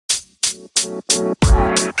What's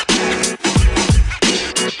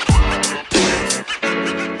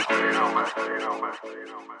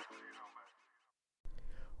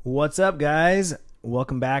up, guys?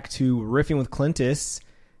 Welcome back to Riffing with Clintus.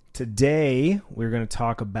 Today, we're going to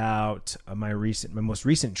talk about my most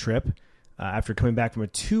recent trip. After coming back from a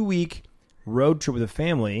 2-week road trip with a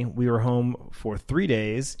family, we were home for 3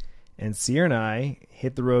 days, and Sierra and I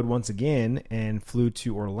hit the road once again and flew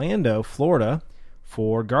to Orlando, Florida,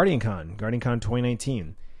 for GuardianCon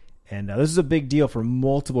 2019. And this is a big deal for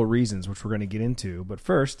multiple reasons, which we're going to get into. But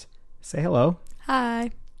first, say hello.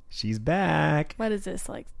 Hi. She's back. What is this,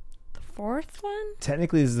 like the fourth one?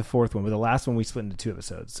 Technically, this is the fourth one, but the last one we split into 2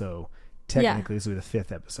 episodes. So technically, This will be the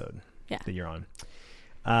 5th episode that you're on.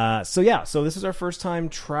 So this is our first time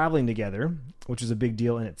traveling together, which is a big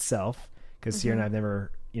deal in itself because Sierra and I have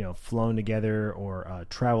never, flown together or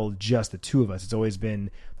traveled just the 2 of us. It's always been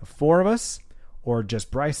the 4 of us or just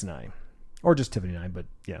Bryce and I or just Tiffany and I, but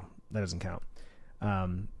that doesn't count.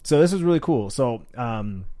 So this was really cool. So,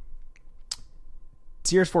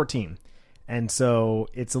 Sierra's 14, and so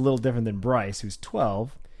it's a little different than Bryce, who's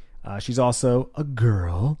 12. She's also a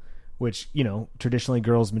girl, which, traditionally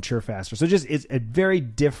girls mature faster. So it's a very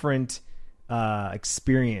different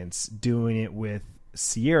experience doing it with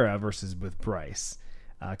Sierra versus with Bryce.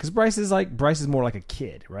 Because Bryce is more like a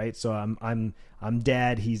kid, right? So I'm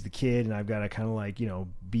dad, he's the kid, and I've got to kind of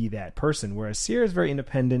be that person. Whereas Sierra's very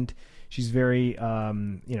independent. She's very a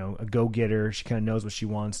go-getter. She kind of knows what she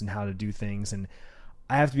wants and how to do things. And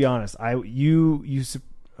I have to be honest. I don't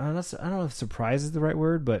know if surprise is the right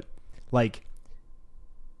word, but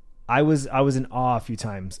I was in awe a few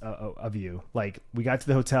times of you. Like, we got to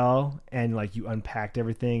the hotel and you unpacked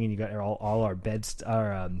everything and you got all our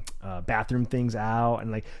bathroom things out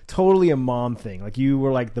and totally a mom thing. Like, you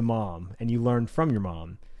were the mom and you learned from your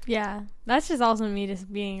mom. Yeah, that's just awesome. Me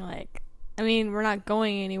just being we're not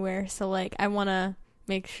going anywhere, so I want to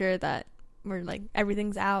make sure that we're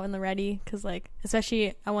everything's out and ready, because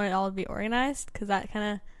especially I want it all to be organized, because that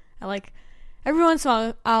kind of every once in a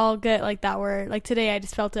while I'll get that where today I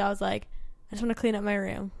just felt it. I was I just want to clean up my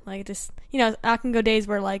room. I can go days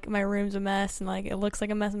where my room's a mess and it looks like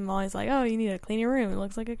a mess, and Molly's oh, you need to clean your room, it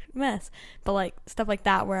looks like a mess. But stuff like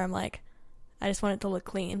that where I'm I just want it to look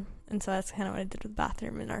clean, and so that's kind of what I did with the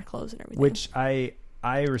bathroom and our clothes and everything, which I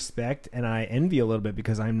respect and I envy a little bit,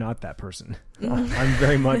 because I'm not that person. I'm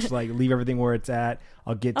very much leave everything where it's at.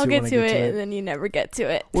 I'll get to it, and then you never get to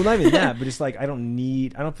it. Well, not even that, but just I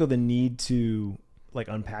don't feel the need to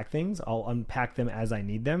unpack things. I'll unpack them as I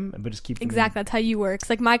need them, but just keep them exactly. That's how you work.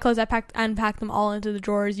 It's my clothes, I unpacked them all into the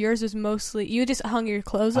drawers. Yours was mostly you just hung your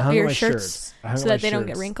clothes up, your shirts so that they don't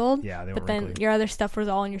get wrinkled. Yeah, they but then wrinkled. Your other stuff was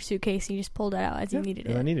all in your suitcase, and you just pulled it out as you needed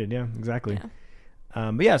it. I needed, exactly.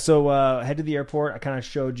 Yeah. So head to the airport. I kind of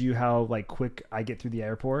showed you how quick I get through the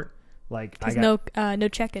airport. There's no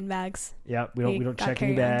check-in bags. Yeah, we don't check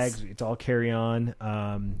any bags. It's all carry on.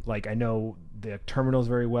 I know the terminals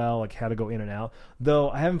very well, how to go in and out.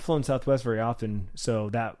 Though I haven't flown Southwest very often,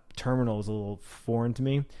 so that terminal is a little foreign to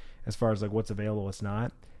me as far as what's available, what's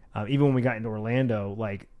not. Even when we got into Orlando,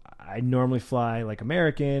 I normally fly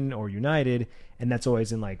American or United, and that's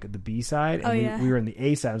always in the B side. And we were in the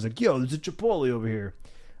A side. I was yo, there's a Chipotle over here.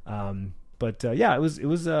 It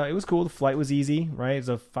was cool. The flight was easy, right? It was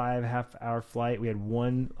a 5.5 hour flight. We had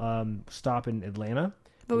one stop in Atlanta.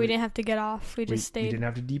 But we didn't have to get off. We just stayed. We didn't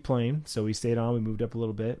have to deplane, so we stayed on. We moved up a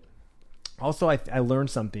little bit. Also, I learned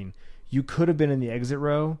something. You could have been in the exit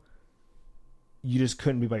row. You just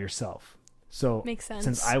couldn't be by yourself. So makes sense.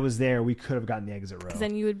 Since I was there, we could have gotten the exit row. Because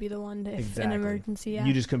then you would be the one if an emergency. Yeah.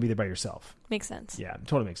 You just couldn't be there by yourself. Makes sense. Yeah,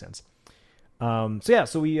 totally makes sense.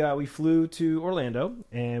 So we flew to Orlando,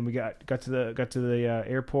 and we got to the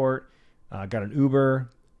airport. Got an Uber,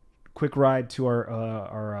 quick ride to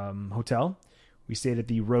our hotel. We stayed at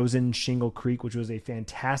the Rosen Shingle Creek, which was a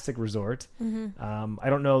fantastic resort. Mm-hmm. I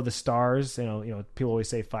don't know the stars. People always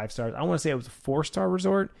say 5 stars. I want to say it was a 4-star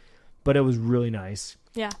resort, but it was really nice.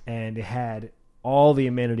 Yeah. And it had all the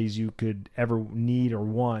amenities you could ever need or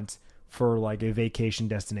want for a vacation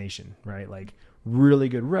destination, right? Really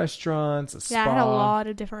good restaurants, a spa. Yeah, I had a lot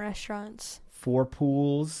of different restaurants. 4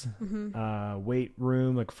 pools, weight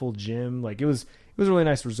room, full gym. It was a really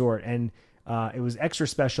nice resort, and it was extra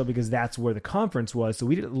special because that's where the conference was. So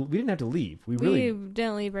we didn't have to leave. We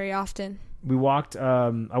didn't leave very often. We walked.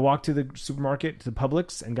 I walked to the supermarket, to the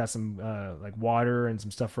Publix, and got some water and some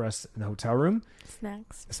stuff for us in the hotel room.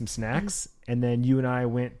 Some snacks, and then you and I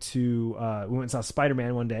went and saw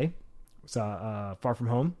Spider-Man one day. Saw Far From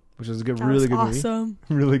Home, which was a really good movie.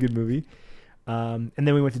 Really good movie. And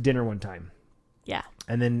then we went to dinner one time. Yeah.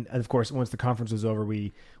 And then, of course, once the conference was over,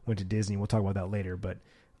 we went to Disney. We'll talk about that later. But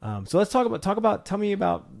so let's talk about. Tell me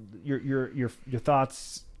about your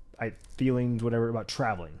thoughts, feelings, whatever, about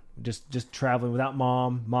traveling. Just traveling without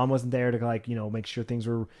mom. Mom wasn't there to make sure things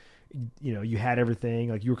were, you had everything.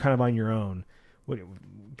 Like you were kind of on your own.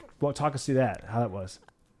 What talk us through that? How that was?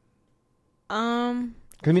 I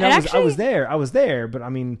was there, but I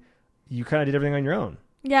mean, you kind of did everything on your own.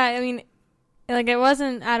 Yeah, I mean, like it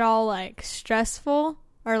wasn't at all like stressful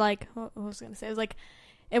or like what was I gonna say? It was like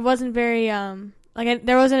it wasn't very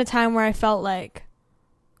there wasn't a time where I felt like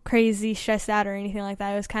crazy stressed out or anything like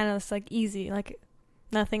that. It was kind of just like easy, like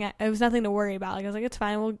nothing. It was nothing to worry about. Like I was like, it's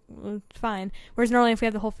fine. It's fine. Whereas normally, if we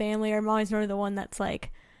have the whole family, I'm always normally the one that's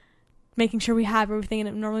like making sure we have everything, and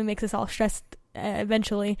it normally makes us all stressed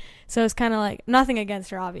eventually. So it's kind of like nothing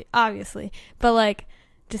against her, obviously, but like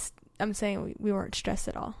just I'm saying we weren't stressed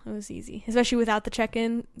at all. It was easy, especially without the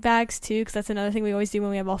check-in bags too, because that's another thing we always do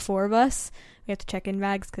when we have all 4 of us. We have to check in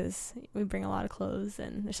bags because we bring a lot of clothes,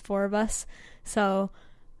 and there's 4 of us. So,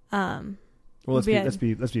 well, let's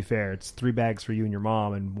be fair. It's 3 bags for you and your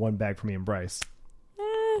mom, and 1 bag for me and Bryce.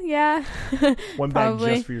 Yeah, 1 bag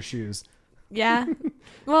just for your shoes. Yeah.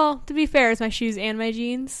 Well, to be fair, it's my shoes and my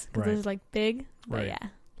jeans because Right. those are like big. But Right. yeah.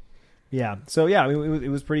 Yeah. So yeah, I mean, it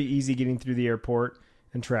was pretty easy getting through the airport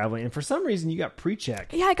and traveling. And for some reason, you got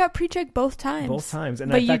pre-check. Yeah, I got pre-check both times.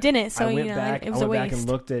 And but in you fact, didn't, so I went it was I a went waste. back and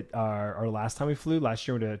looked at our last time we flew last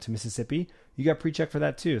year to Mississippi. You got pre-check for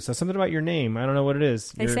that too. So something about your name, I don't know what it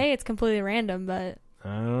is. They say it's completely random, but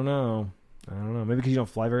I don't know. Maybe because you don't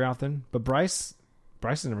fly very often. But Bryce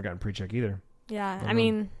has never gotten pre-check either. yeah, I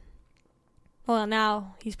mean, well,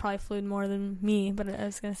 now he's probably flew more than me, but I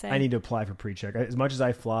was going to say. I need to apply for pre-check. As much as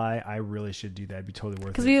I fly, I really should do that. It'd be totally worth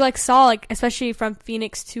it. Because we saw, especially from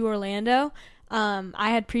Phoenix to Orlando, I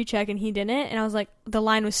had pre-check and he didn't, and I was like, the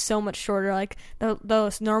line was so much shorter. Like,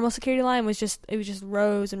 the normal security line was just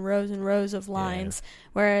rows and rows and rows of lines,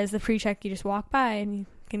 whereas the pre-check, you just walk by and you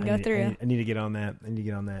can go through. I need to get on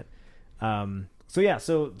that.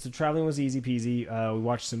 So traveling was easy peasy. We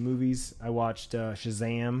watched some movies. I watched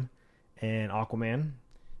Shazam and Aquaman,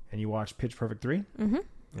 and you watched Pitch Perfect 3. Mm-hmm.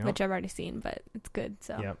 Yep. Which I've already seen, but it's good.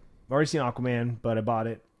 So Yep. I've already seen Aquaman, but I bought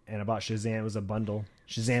it, and I bought Shazam. It was a bundle.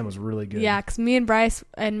 Shazam was really good. Yeah, because me and Bryce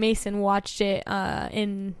and Mason watched it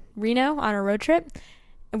in Reno on a road trip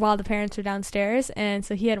while the parents were downstairs, and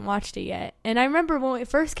so he hadn't watched it yet. And I remember when it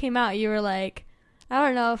first came out, you were like, I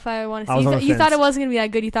don't know if I want to see it. You thought it wasn't going to be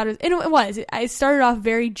that good. You thought it was. And it was. It started off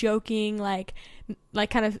very joking, like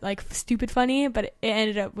kind of like stupid funny, but it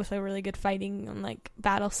ended up with a really good fighting and like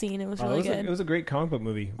battle scene. It was really good. It was a great comic book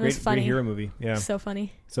movie. It was funny. Great hero movie. Yeah. So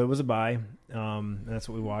funny. So it was a buy. And that's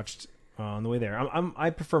what we watched on the way there. I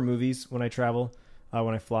prefer movies when I travel,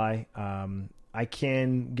 when I fly. I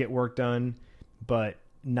can get work done, but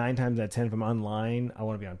 9 times out of 10, if I'm online, I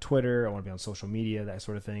want to be on Twitter. I want to be on social media, that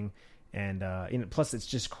sort of thing. And plus, it's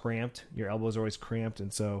just cramped. Your elbows are always cramped,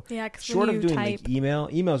 and so short of doing like email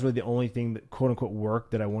is really the only thing that quote unquote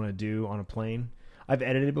work that I want to do on a plane. I've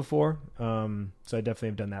edited before, so I definitely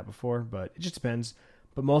have done that before. But it just depends.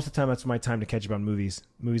 But most of the time, that's my time to catch up on movies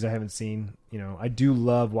I haven't seen. I do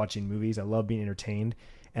love watching movies. I love being entertained,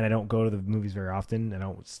 and I don't go to the movies very often. I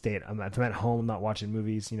don't stay at. If I'm at home, I'm not watching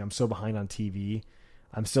movies. I'm so behind on TV.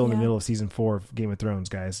 I'm still in the middle of season 4 of Game of Thrones,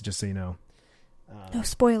 guys. Just so you know. No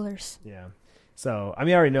spoilers. Yeah. So, I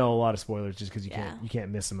mean, I already know a lot of spoilers just because you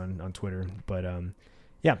can't miss them on Twitter. But,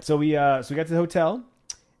 yeah. So we got to the hotel,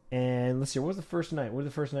 and let's see. What was the first night?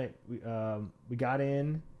 We got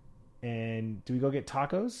in, and did we go get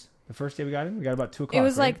tacos? The first day we got in? We got about 2:00. It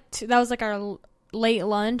was right? that was like our late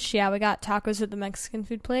lunch. Yeah, we got tacos at the Mexican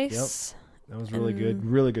food place. Yep. That was really good.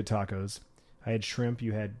 Really good tacos. I had shrimp.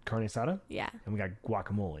 You had carne asada. Yeah. And we got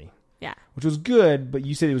guacamole. Yeah. Which was good, but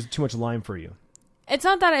you said it was too much lime for you. It's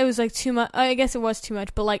not that it was like too much. I guess it was too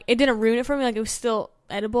much, but like it didn't ruin it for me. Like it was still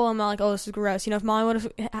edible. I'm not like, oh, this is gross. If Molly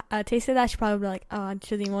would have tasted that, she probably would be like, oh, I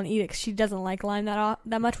shouldn't even want to eat it because she doesn't like lime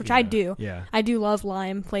that much, which I do. Yeah. I do love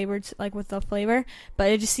lime flavored, like with the flavor, but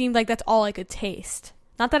it just seemed like that's all I could taste.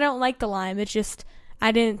 Not that I don't like the lime. It's just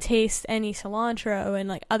I didn't taste any cilantro and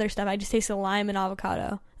like other stuff. I just tasted lime and avocado,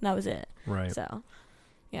 and that was it. Right. So,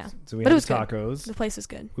 yeah. So we had the Good. tacos. The place was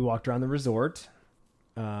good. We walked around the resort.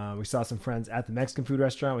 We saw some friends at the Mexican food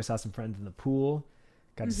restaurant. We saw some friends in the pool.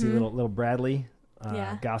 Got to see little Bradley,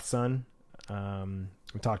 Goth's son. I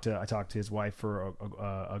talked to his wife for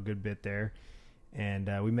a good bit there,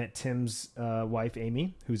 and we met Tim's wife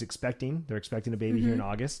Amy, who's expecting. They're expecting a baby here in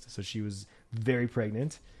August, so she was very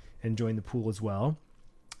pregnant and joined the pool as well.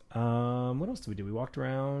 What else did we do? We walked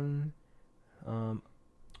around.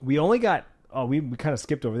 We only got we kind of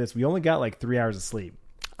skipped over this. We only got like 3 hours of sleep.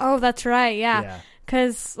 Oh, that's right. Yeah.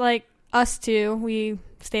 Because like us two, we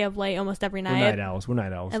stay up late almost every night. We're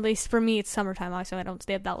night owls. At least for me, it's summertime. Obviously, I don't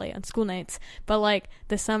stay up that late on school nights. But like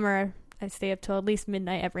this summer, I stay up till at least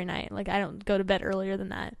midnight every night. Like I don't go to bed earlier than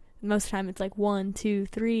that. Most of the time, it's like 1, 2,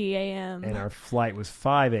 3 a.m. And our flight was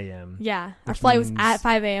 5 a.m. Yeah, our flight was at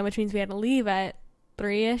 5 a.m., which means we had to leave at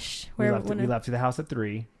 3-ish. We left to the house at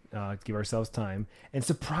 3 to give ourselves time. And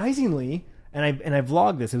surprisingly, and I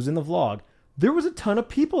vlogged this. It was in the vlog. There was a ton of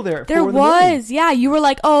people there. There was, yeah. You were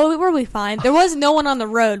like, "Oh, we'll be fine." There was no one on the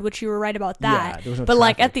road, which you were right about that. Yeah, there was no but traffic.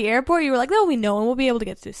 like at the airport, you were like, "There'll be no one. We'll be able to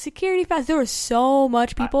get through security fast." There was so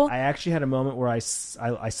much people. I actually had a moment where I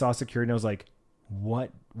saw security and I was like,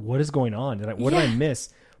 "What is going on? What did I miss?"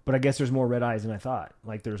 But I guess there's more red eyes than I thought.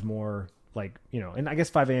 Like there's more. Like, and I guess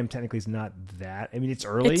 5 a.m. technically is not that. I mean, it's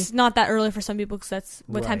early. It's not that early for some people because that's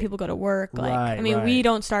what time people go to work. Like, we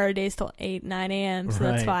don't start our days till 8, 9 a.m. So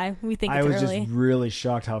that's why we think it's early. I was just really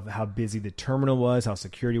shocked how busy the terminal was, how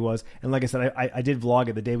security was. And like I said, I did vlog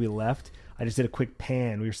it the day we left. I just did a quick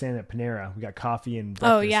pan. We were standing at Panera. We got coffee and breakfast.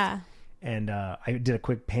 Oh, yeah. And I did a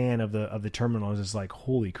quick pan of the terminal. I was just like,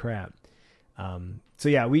 holy crap. So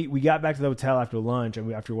yeah, we got back to the hotel after lunch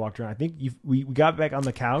and after we walked around. I think we got back on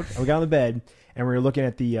the couch. We got on the bed and we were looking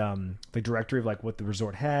at the directory of like what the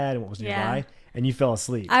resort had and what was nearby. And you fell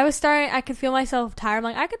asleep. I could feel myself tired. I'm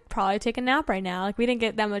like, I could probably take a nap right now. Like we didn't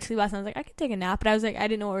get that much sleep last night. I was like, I could take a nap, but I was like, I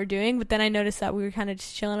didn't know what we were doing. But then I noticed that we were kind of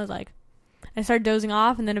just chilling. I was like, I started dozing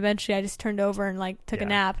off, and then eventually I just turned over and like took a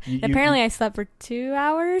nap. Apparently, I slept for 2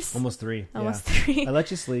 hours. Almost 3. Almost 3. I let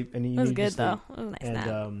you sleep, and you it was good though. It was a nice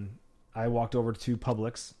nap. I walked over to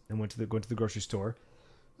Publix and went to the grocery store.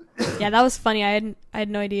 Yeah, that was funny. I had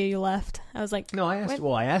no idea you left. I was like, no, I asked.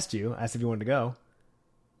 Well, I asked you. I asked if you wanted to go.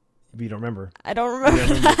 But you don't remember. I don't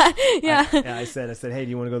remember that. Yeah. I said, hey, do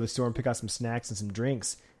you want to go to the store and pick out some snacks and some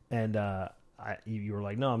drinks? And you were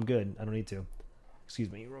like, no, I'm good. I don't need to.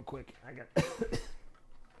 Excuse me, real quick. I got.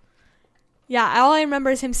 Yeah, all I remember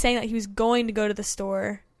is him saying that he was going to go to the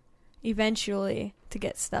store eventually to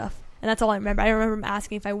get stuff. And that's all I remember. I remember him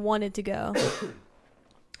asking if I wanted to go.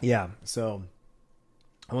 Yeah, so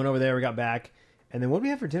I went over there. We got back. And then what did we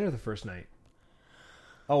have for dinner the first night?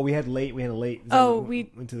 Oh, we had a late. We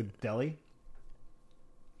went to the deli.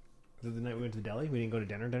 Was it the night we went to the deli? We didn't go to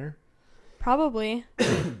dinner? Probably.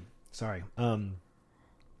 Sorry.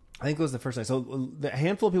 I think it was the first night. So a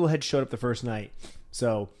handful of people had showed up the first night.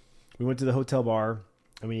 So we went to the hotel bar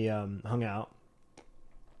and we hung out.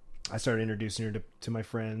 I started introducing her to my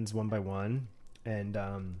friends one by one. And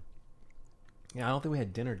I don't think we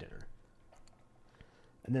had dinner.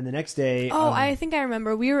 And then the next day... Oh, I think I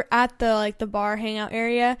remember. We were at the bar hangout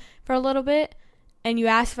area for a little bit, and you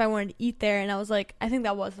asked if I wanted to eat there, and I was like, I think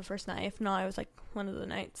that was the first night. If not, it was like one of the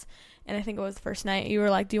nights. And I think it was the first night. You were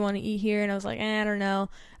like, do you want to eat here? And I was like, I don't know.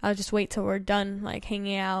 I'll just wait till we're done like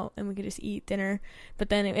hanging out, and we could just eat dinner. But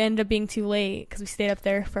then it ended up being too late because we stayed up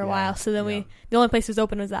there for a while. So then the only place that was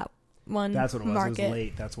open was that one That's what it was. market. It was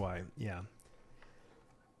late. That's why. Yeah.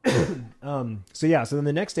 So then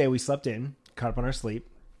the next day we slept in, caught up on our sleep,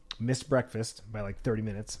 missed breakfast by like 30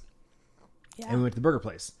 minutes. Yeah. And we went to the burger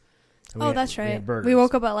place. That's right. We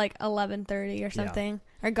woke up at like 11:30 or something.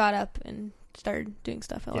 Yeah. Or got up and started doing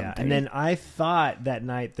stuff at 11:30. Yeah. And then I thought that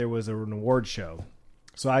night there was an award show.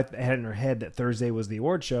 So I had in our head that Thursday was the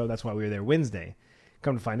award show. That's why we were there Wednesday.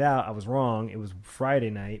 Come to find out, I was wrong. It was Friday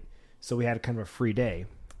night. So we had kind of a free day.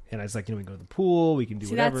 And I was like, we can go to the pool. We can do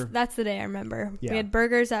whatever. That's the day I remember. Yeah. We had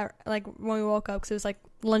burgers at like when we woke up because it was like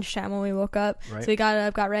lunchtime when we woke up. Right. So we got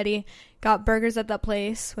up, got ready, got burgers at that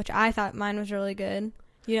place, which I thought mine was really good.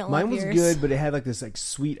 You didn't like yours. Mine was good, but it had like this like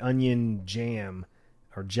sweet onion jam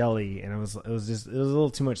or jelly, and it was a little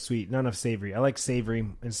too much sweet, not enough savory. I like savory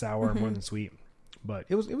and sour more than sweet, but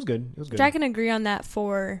it was good. It was good. Which I can agree on that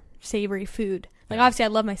for savory food. Like obviously I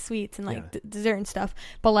love my sweets and like dessert and stuff,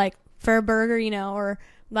 but like for a burger, or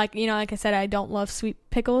like, like I said, I don't love sweet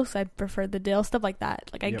pickles. I prefer the dill, stuff like that.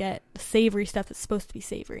 Like I get the savory stuff that's supposed to be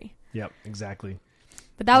savory. Yep, exactly.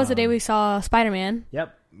 But that was the day we saw Spider-Man.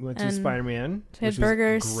 Yep, we went to Spider-Man. We had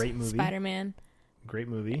burgers. Was a great movie. Spider-Man. Great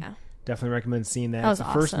movie. Yeah. Definitely recommend seeing that. That was it's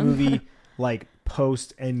the awesome. first movie like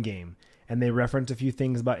post Endgame, and they referenced a few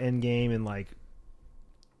things about Endgame and like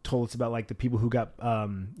told us about like the people who got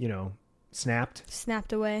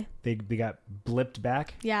snapped away. They got blipped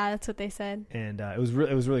back. Yeah, that's what they said. And it was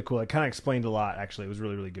really cool. It kind of explained a lot. Actually, it was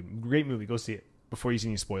really good. Great movie. Go see it before you see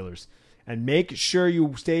any spoilers, and make sure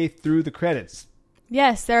you stay through the credits.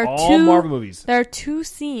 Yes, there are all Marvel movies. There are 2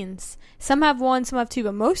 scenes. Some have 1, some have 2,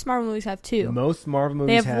 but most Marvel movies have 2. Most Marvel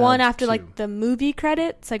movies they have 1 after 2. like the movie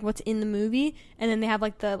credits, like what's in the movie, and then they have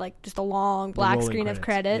like just a long black screen of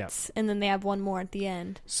credits, and then they have 1 more at the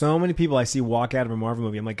end. So many people I see walk out of a Marvel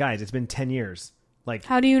movie. I'm like, guys, it's been 10 years. Like,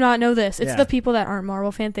 how do you not know this? It's the people that aren't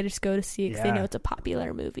Marvel fans. They just go to see it because they know it's a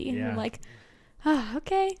popular movie. Yeah. And I'm like,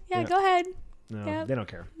 okay, go ahead. No, they don't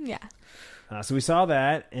care. Yeah. So we saw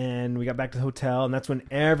that, and we got back to the hotel, and that's when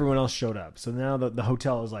everyone else showed up. So now the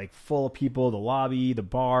hotel is like full of people. The lobby, the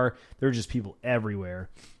bar, there were just people everywhere.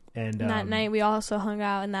 And that night we also hung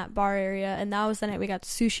out in that bar area, and that was the night we got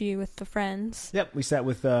sushi with the friends. Yep, we sat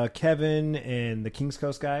with Kevin and the Kings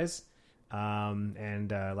Coast guys,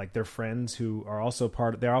 and like their friends who are also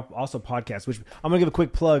they're also podcasts. Which I'm gonna give a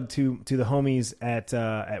quick plug to the homies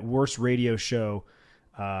at Worst Radio Show.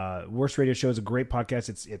 Worst Radio Show is a great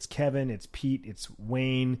podcast. It's Kevin, it's Pete, it's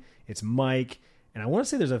Wayne, it's Mike, and I want to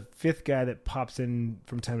say there's a 5th guy that pops in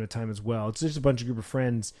from time to time as well. It's just a group of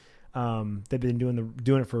friends. They've been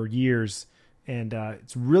doing it for years, and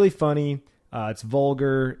it's really funny. It's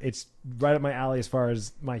vulgar. It's right up my alley as far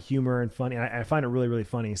as my humor and funny. I find it really, really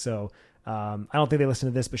funny. So I don't think they listen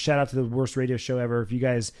to this, but shout out to the Worst Radio Show ever. If you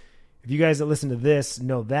guys that listen to this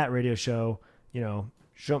know that radio show,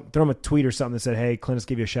 throw them a tweet or something that said, "Hey, Clintus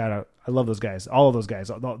gave you a shout out." I love those guys, all of those guys,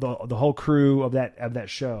 the whole crew of that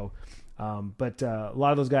show. But a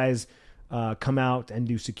lot of those guys come out and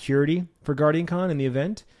do security for GuardianCon in the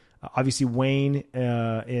event. Obviously, Wayne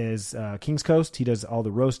is Kings Coast. He does all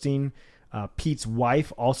the roasting. Pete's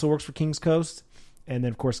wife also works for Kings Coast, and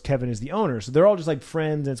then of course Kevin is the owner. So they're all just like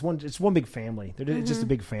friends. And it's one big family. It's just a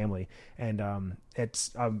big family, and I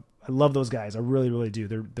love those guys. I really, really do.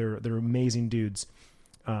 They're amazing dudes.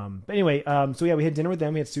 But anyway, so yeah, we had dinner with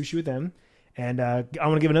them. We had sushi with them. And I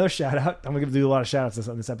want to give another shout out. I'm going to do a lot of shout outs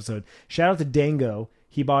on this episode. Shout out to Dango.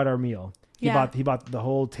 He bought our meal. He bought the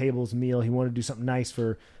whole table's meal. He wanted to do something nice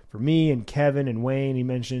for me and Kevin and Wayne, he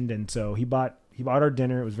mentioned. And so he bought our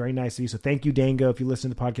dinner. It was very nice of you. So thank you, Dango. If you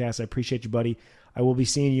listen to the podcast, I appreciate you, buddy. I will be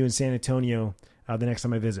seeing you in San Antonio the next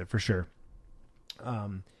time I visit for sure.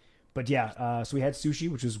 But yeah, so we had sushi,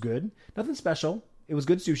 which was good. Nothing special. It was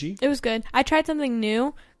good sushi. It was good. I tried something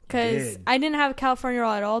new because I didn't have a California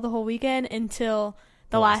roll at all the whole weekend until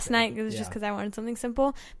the last night. It was just because I wanted something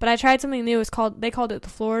simple. But I tried something new. They called it the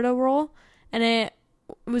Florida roll, and it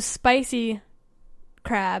was spicy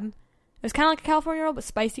crab. It was kind of like a California roll, but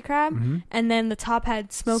spicy crab. Mm-hmm. And then the top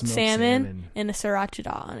had smoked salmon and a sriracha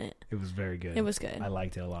on it. It was very good. It was good. I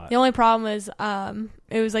liked it a lot. The only problem was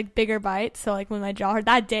it was like bigger bites. So like when my jaw hurt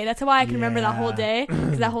that day, that's why I can remember that whole day.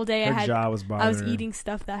 Because that whole day I was eating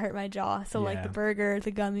stuff that hurt my jaw. So like the burger,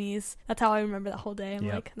 the gummies. That's how I remember that whole day. I'm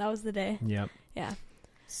like, that was the day. Yep. Yeah.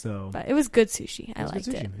 So, but it was good sushi. I liked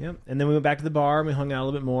it. Yep. And then we went back to the bar and we hung out a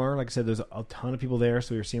little bit more. Like I said, there's a ton of people there,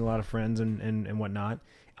 so we were seeing a lot of friends and whatnot.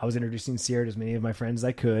 I was introducing Sierra to as many of my friends as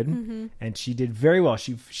I could, and she did very well.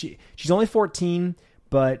 She's only 14,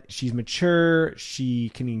 but she's mature. She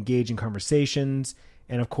can engage in conversations,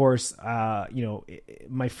 and of course,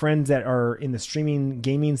 my friends that are in the streaming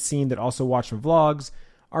gaming scene that also watch my vlogs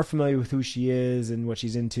are familiar with who she is and what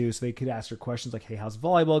she's into, so they could ask her questions like, "Hey, how's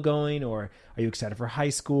volleyball going?" or "Are you excited for high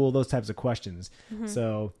school?" Those types of questions.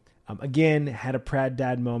 So, again, had a proud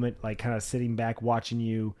dad moment, like kind of sitting back watching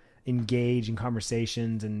you engage in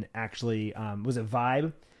conversations. And actually, was it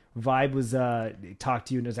Vibe? Vibe was talked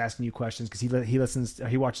to you and was asking you questions because he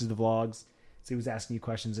watches the vlogs, so he was asking you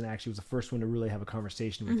questions and actually was the first one to really have a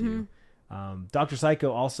conversation with you. Dr.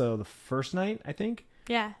 Psycho also the first night, I think.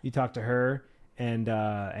 Yeah, you talked to her. And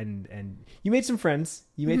you made some friends.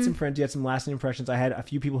 You had some lasting impressions. I had a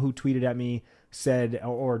few people who tweeted at me, said,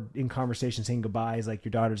 or in conversation saying goodbyes, like,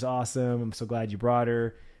 "Your daughter's awesome. I'm so glad you brought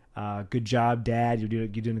her. Good job, Dad. You're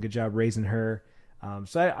doing a good job raising her."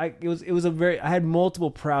 So I had multiple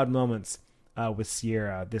proud moments with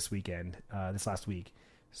Sierra this last week.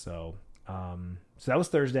 So that was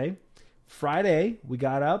Thursday. Friday, we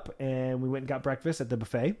got up and we went and got breakfast at the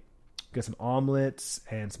buffet. Got some omelets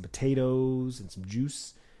and some potatoes and some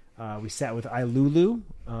juice. We sat with Ilulu,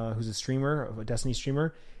 who's a Destiny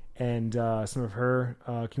streamer, and some of her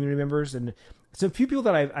community members, and so a few people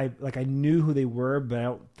that I knew who they were, but I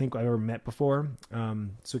don't think I've ever met before.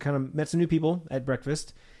 So we kind of met some new people at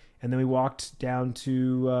breakfast, and then we walked down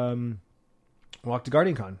to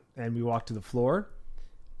GuardianCon, and we walked to the floor.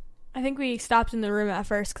 I think we stopped in the room at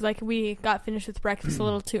first because we got finished with breakfast a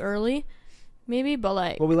little too early. Maybe,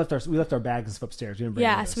 but we left our bags and stuff upstairs. We didn't bring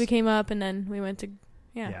them with us. So we came up and then we went to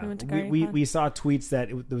GuardianCon. We saw tweets that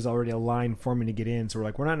there was already a line forming to get in, so we're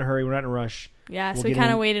like, we're not in a hurry, we're not in a rush. Yeah, so we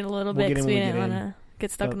kind of waited a little bit because we didn't want to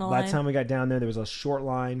get stuck in the By line. the time we got down there was a short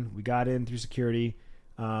line. We got in through security,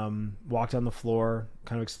 walked on the floor,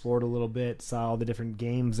 kind of explored a little bit, saw all the different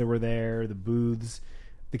games that were there, the booths.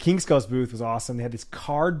 The King's Coast booth was awesome. They had this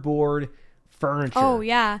cardboard furniture. Oh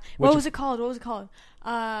yeah, what was it called?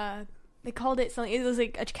 They called it something. It was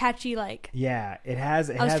like a catchy like. Yeah, it has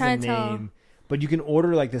a name. But you can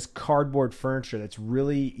order like this cardboard furniture that's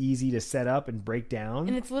really easy to set up and break down.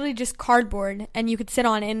 And it's literally just cardboard, and you could sit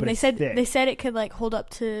on it. And they said it could like hold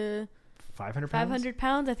up to 500 pounds. 500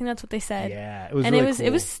 pounds. I think that's what they said. Yeah, it was. And really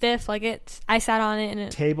it was stiff. Like I sat on it, and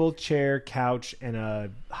table, chair, couch, and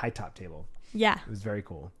a high top table. Yeah, it was very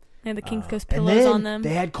cool. And the King's Coast pillows on them.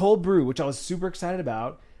 They had cold brew, which I was super excited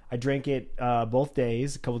about. I drank it both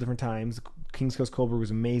days, a couple different times. King's Coast cold brew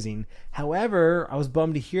was amazing. However, I was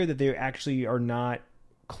bummed to hear that they actually are not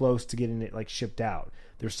close to getting it like shipped out.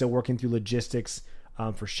 They're still working through logistics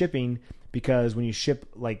for shipping, because when you ship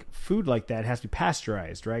like food like that, it has to be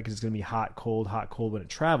pasteurized, right? Because it's going to be hot, cold when it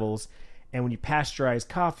travels. And when you pasteurize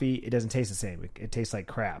coffee, it doesn't taste the same. It tastes like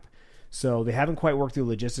crap. So they haven't quite worked through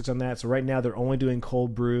logistics on that. So right now they're only doing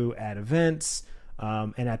cold brew at events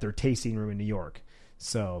and at their tasting room in New York.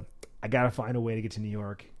 So I got to find a way to get to New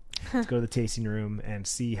York, to go to the tasting room and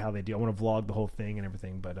see how they do. I want to vlog the whole thing and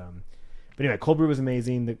everything. But anyway, cold brew was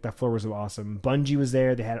amazing. The floor was awesome. Bungie was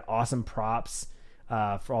there. They had awesome props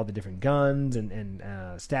for all the different guns and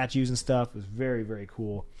statues and stuff. It was very, very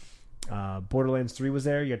cool. Borderlands 3 was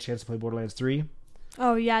there. You got a chance to play Borderlands 3.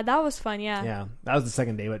 Oh yeah, that was fun. Yeah, that was the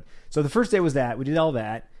second day. But so the first day was that we did all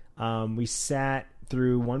that. We sat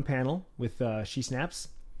through one panel with She Snaps,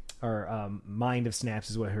 or Mind of Snaps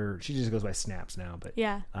is what she just goes by Snaps now. But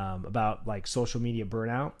yeah, about like social media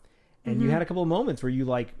burnout, and you had a couple of moments where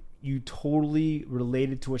you totally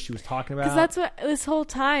related to what she was talking about. Because that's what this whole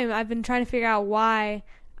time I've been trying to figure out why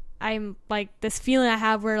I'm like this feeling I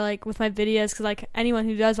have where like with my videos, because like anyone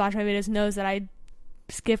who does watch my videos knows that I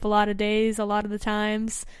skip a lot of days a lot of the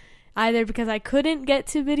times, either because I couldn't get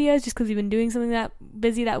to videos just because we've been doing something that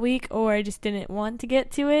busy that week, or I just didn't want to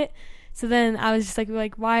get to it. So then I was just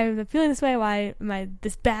like why am I feeling this way? Why am I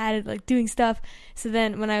this bad at like doing stuff? So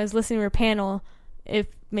then when I was listening to her panel,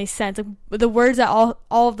 it made sense. Like, the words that all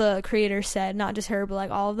of the creators said, not just her, but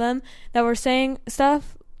like all of them that were saying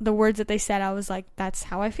stuff, the words that they said, I was like, that's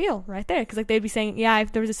how I feel right there. Because like they'd be saying, yeah,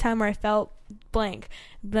 there was this time where I felt blank,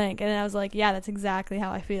 and I was like, yeah, that's exactly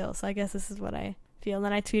how I feel. So I guess this is what I feel. And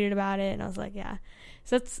then I tweeted about it, and I was like, yeah.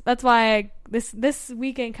 So that's why this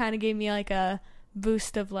weekend kind of gave me like a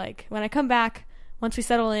boost of like, when I come back, once we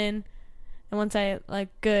settle in, and once I like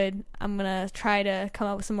good, I'm gonna try to come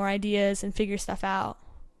up with some more ideas and figure stuff out.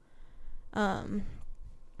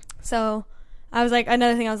 So I was like,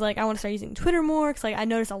 another thing I was like, I want to start using Twitter more, because like I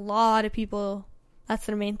noticed a lot of people, that's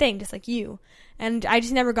their main thing, just like you. And I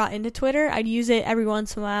just never got into Twitter. I'd use it every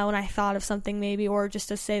once in a while when I thought of something maybe, or just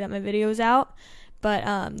to say that my video is out.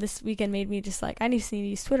 But this weekend made me just like, I just need to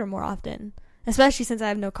use Twitter more often, especially since I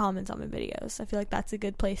have no comments on my videos. I feel like that's a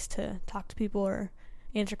good place to talk to people or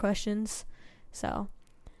answer questions. So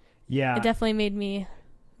yeah, it definitely made me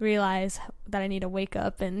realize that I need to wake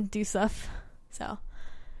up and do stuff. So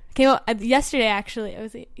I came out yesterday,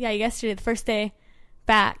 actually. Yesterday, the first day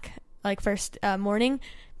back, like first morning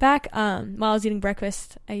back, while I was eating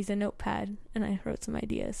breakfast, I used a notepad and I wrote some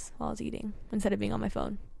ideas while I was eating instead of being on my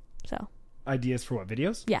phone. So ideas for what,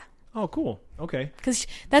 videos? Yeah. Oh, cool. Okay. Because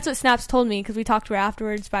that's what Snaps told me, because we talked to her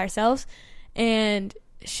afterwards by ourselves, and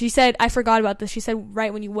she said, I forgot about this. She said,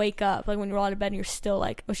 right when you wake up, like when you're out of bed and you're still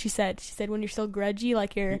like, she said when you're still grudgy,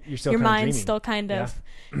 like your mind's still kind of,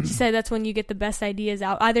 she said that's when you get the best ideas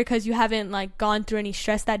out, either because you haven't like gone through any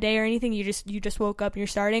stress that day or anything, you just woke up and you're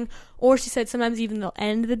starting, or she said sometimes even the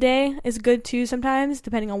end of the day is good too sometimes,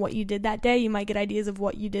 depending on what you did that day. You might get ideas of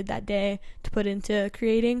what you did that day to put into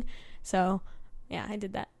creating. So yeah, I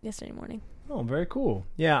did that yesterday morning. Oh, very cool.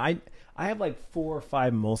 Yeah, I have like 4 or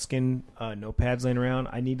 5 Moleskine notepads laying around.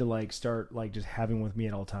 I need to like start like just having with me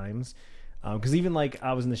at all times. Because even like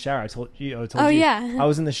I was in the shower. I told you. Yeah. I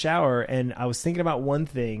was in the shower and I was thinking about one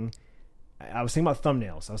thing. I was thinking about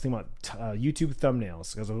thumbnails. I was thinking about YouTube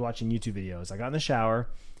thumbnails because I was watching YouTube videos. I got in the shower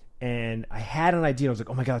and I had an idea. I was like,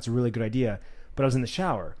 oh my God, that's a really good idea. But I was in the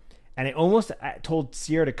shower. And I told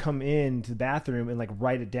Sierra to come in to the bathroom and like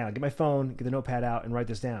write it down. Get my phone, get the notepad out, and write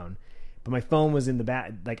this down. But my phone was in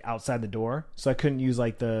the like outside the door, so I couldn't use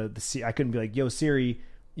like the I couldn't be like, yo Siri,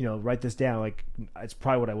 write this down. Like it's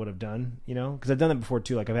probably what I would have done, because I've done that before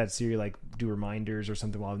too. Like I've had Siri like do reminders or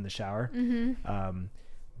something while I'm in the shower. Mm-hmm.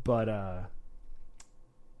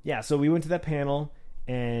 Yeah. So we went to that panel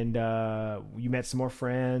and you met some more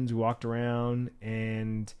friends. We walked around,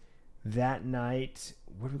 and that night,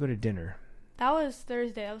 where did we go to dinner? That was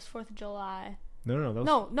Thursday. That was 4th of July. No. That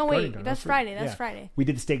was No, wait. GuardianCon. That's Friday. That's Friday. We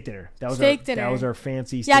did the steak dinner. That was dinner. That was our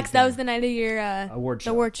fancy steak Yeah, because that dinner. was the night of your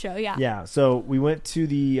award show. Yeah. Yeah. So we went to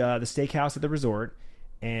the steakhouse at the resort,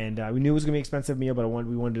 and we knew it was going to be an expensive meal, but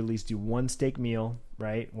we wanted to at least do one steak meal,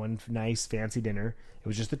 right? One nice fancy dinner. It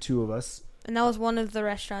was just the two of us. And that was one of the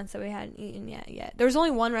restaurants that we hadn't eaten yet. There was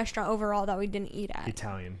only one restaurant overall that we didn't eat at.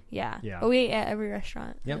 Italian. Yeah. But we ate at every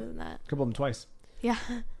restaurant. Yep. Other than that. A couple of them twice. Yeah.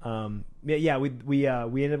 We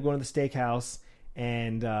ended up going to the steakhouse,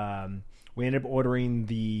 and we ended up ordering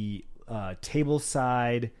the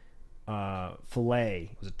tableside filet.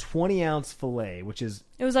 It was a 20-ounce filet, which is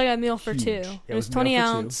it was like a meal for huge. two. It was 20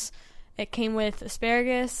 ounce. It came with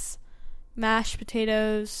asparagus, mashed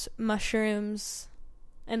potatoes, mushrooms,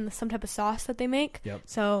 and some type of sauce that they make. Yep.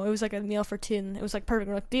 So it was like a meal for two, and it was like perfect.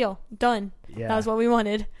 We're like, deal, done. Yeah. That was what we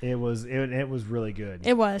wanted. It was really good.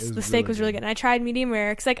 It was. The steak was really good. And I tried medium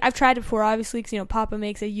rare because I've tried it before, obviously, because Papa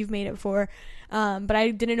makes it. You've made it before, but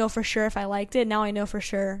I didn't know for sure if I liked it. Now I know for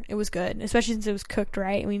sure it was good, especially since it was cooked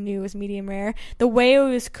right and we knew it was medium rare. The way it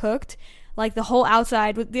was cooked. Like the whole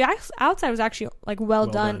outside, the outside was actually like well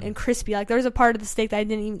done and crispy. Like there was a part of the steak that I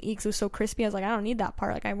didn't even eat because it was so crispy. I was like, I don't need that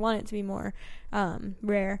part. Like I want it to be more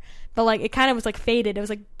rare. But like it kind of was like faded. It was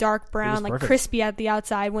like dark brown, like crispy at the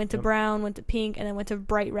outside. Went to brown, went to pink, and then went to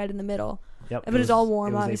bright red in the middle. Yep. But it was all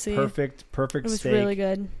warm, obviously. Perfect It was steak. really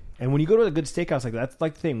good. And when you go to a good steakhouse like that, that's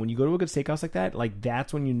like the thing. When you go to a good steakhouse like that, like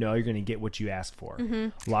that's when you know you're going to get what you ask for.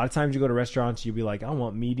 Mm-hmm. A lot of times you go to restaurants, you'll be like, I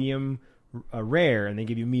want medium rare, and they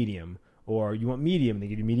give you medium. Or you want medium, they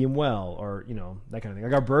give you medium well, or that kind of thing.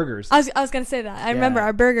 Like our burgers. I was gonna say that. I remember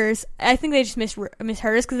our burgers. I think they just misheard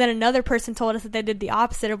us because then another person told us that they did the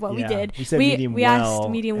opposite of what we did. We said medium well. We asked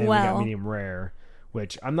medium and well. We got medium rare,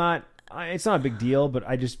 which I'm not. It's not a big deal, but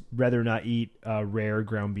I just rather not eat rare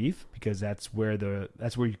ground beef because that's where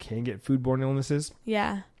you can get foodborne illnesses.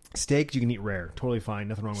 Yeah. Steaks, you can eat rare. Totally fine.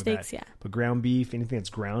 Nothing wrong with that. Yeah. But ground beef, anything that's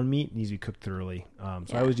ground meat, needs to be cooked thoroughly. So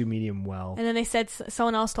I always do medium well. And then they said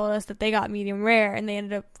someone else told us that they got medium rare and they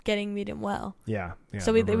ended up getting medium well. Yeah.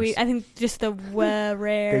 So we I think just the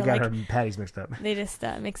rare. They got our patties mixed up. They just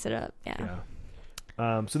mix it up. Yeah.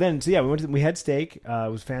 We had steak.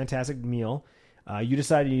 It was a fantastic meal. You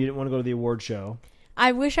decided you didn't want to go to the award show.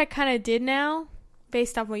 I wish I kind of did now,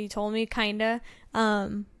 based off what you told me, kind of.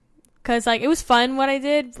 Because, like, it was fun what I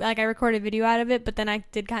did. Like, I recorded a video out of it, but then I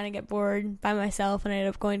did kind of get bored by myself, and I ended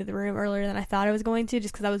up going to the room earlier than I thought I was going to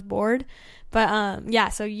just because I was bored. But,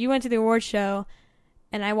 so you went to the award show,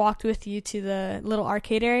 and I walked with you to the little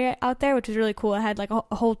arcade area out there, which was really cool. It had, like,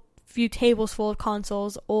 a whole few tables full of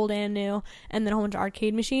consoles, old and new, and then a whole bunch of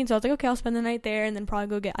arcade machines. So I was like, okay, I'll spend the night there and then probably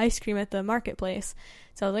go get ice cream at the marketplace.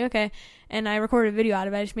 So I was like, okay. And I recorded a video out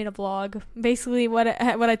of it. I just made a vlog. Basically, what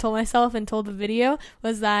I told myself and told the video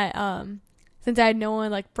was that since I had no one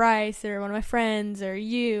like Bryce or one of my friends or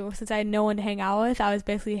you, since I had no one to hang out with, I was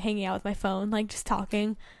basically hanging out with my phone, like just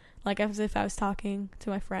talking, like as if I was talking to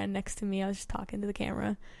my friend next to me. I was just talking to the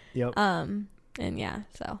camera. Yep. And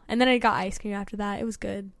then I got ice cream after that. It was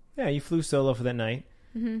good. Yeah, you flew solo for that night.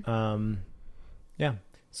 Mm-hmm.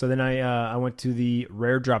 So then I went to the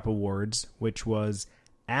Rare Drop Awards, which was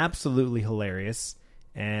absolutely hilarious,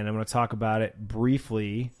 and I'm going to talk about it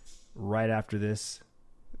briefly right after this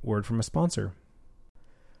word from a sponsor.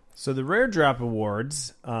 So the Rare Drop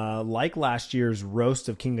Awards, like last year's Roast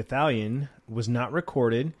of King Ithalian, was not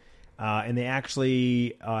recorded, and they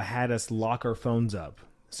actually had us lock our phones up.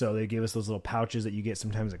 So they gave us those little pouches that you get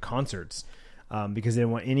sometimes at concerts. Because they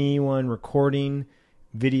didn't want anyone recording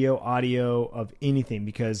video, audio of anything.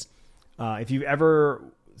 Because if you've ever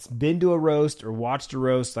been to a roast or watched a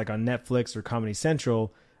roast like on Netflix or Comedy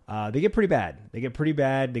Central, they get pretty bad. They get pretty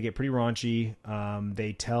raunchy.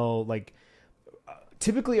 They tell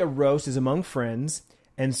typically a roast is among friends,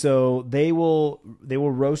 and so they will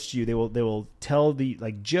roast you. They will tell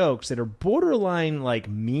the jokes that are borderline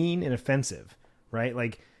mean and offensive, right?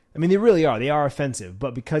 I mean, they really are. They are offensive,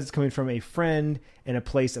 but because it's coming from a friend and a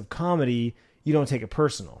place of comedy, you don't take it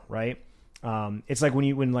personal, right? It's like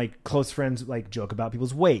when close friends joke about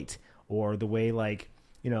people's weight or the way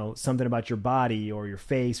something about your body or your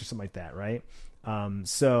face or something like that, right?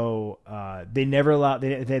 So they never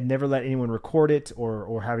they've never let anyone record it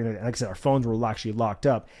or having, like I said, our phones were actually locked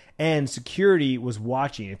up, and security was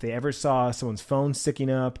watching. If they ever saw someone's phone sticking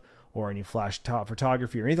up or any flash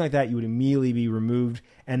photography or anything like that, you would immediately be removed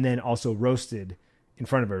and then also roasted in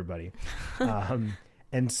front of everybody.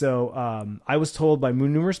 And so I was told by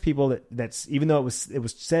numerous people that's even though it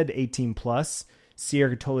was said 18 plus,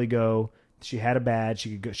 Sierra could totally go. She had a badge.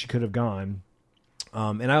 She could have gone.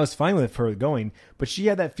 And I was fine with her going, but she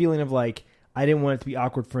had that feeling of I didn't want it to be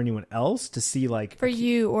awkward for anyone else to see, like, for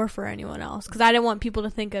you or for anyone else, because I didn't want people to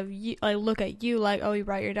think of you, like look at you like, oh, you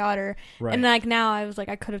brought your daughter, right. And like now I was like,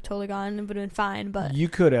 I could have totally gone and would have been fine, but you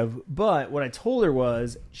could have. But what I told her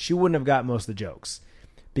was she wouldn't have got most of the jokes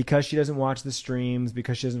because she doesn't watch the streams,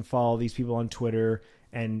 because she doesn't follow these people on Twitter,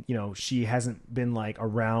 and she hasn't been like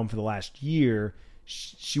around for the last year.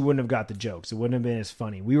 She wouldn't have got the jokes. It wouldn't have been as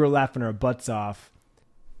funny. We were laughing our butts off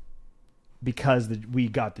because we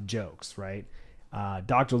got the jokes, right?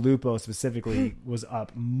 Dr. Lupo specifically was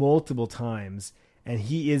up multiple times, and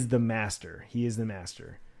he is the master. He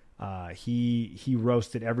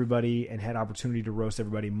roasted everybody and had opportunity to roast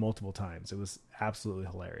everybody multiple times. It was absolutely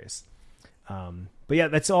hilarious. But yeah,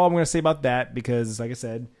 that's all I'm going to say about that, because like I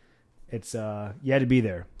said, it's you had to be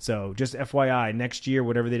there. So just FYI, next year,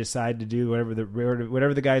 whatever they decide to do,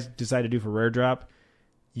 whatever the guys decide to do for Rare Drop,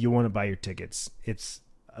 you want to buy your tickets. It's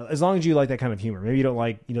as long as you like that kind of humor. Maybe you don't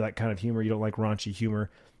like that kind of humor. You don't like raunchy humor.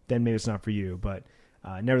 Then maybe it's not for you. But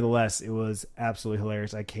nevertheless, it was absolutely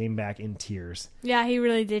hilarious. I came back in tears. Yeah, he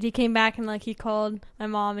really did. He came back and like he called my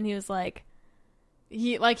mom and he was like,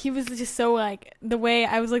 he was just so like, the way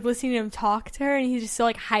I was like listening to him talk to her, and he's just so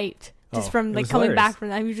like hyped. Just from like coming back from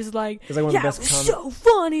that, he was just like, it's like one of the best so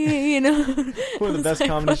funny, one of the best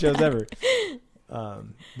comedy shows ever.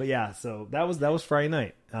 But yeah, so that was Friday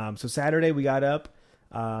night. So Saturday we got up,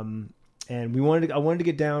 and I wanted to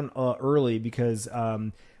get down early because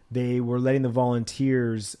they were letting the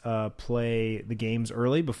volunteers play the games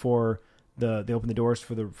early before they opened the doors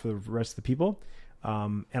for the rest of the people.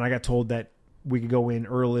 And I got told that we could go in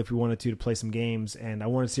early if we wanted to play some games, and I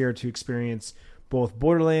wanted Sierra to experience both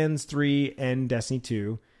Borderlands 3 and Destiny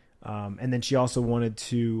 2. And then she also wanted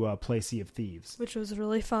to play Sea of Thieves, which was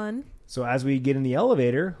really fun. So as we get in the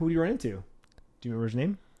elevator, who do you run into? Do you remember his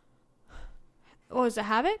name? Oh, is it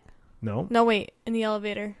Havoc? No, wait, in the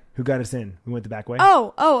elevator. Who got us in? We went the back way?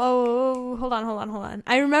 Oh, hold on.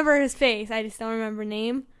 I remember his face. I just don't remember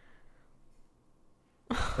name.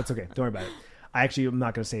 That's okay. Don't worry about it. I'm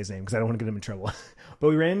not going to say his name because I don't want to get him in trouble. But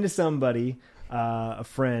we ran into somebody, a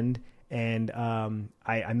friend, and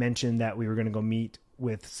I mentioned that we were going to go meet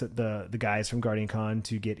with the guys from GuardianCon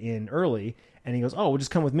to get in early, and he goes, "Oh, well,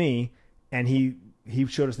 just come with me," and he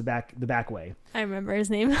showed us the back way. I remember his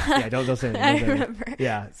name. Yeah, don't say anything. I remember.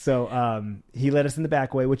 Yeah, so he led us in the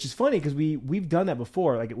back way, which is funny because we've done that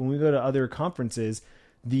before. Like when we go to other conferences,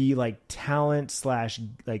 the like talent /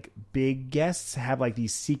 like big guests have like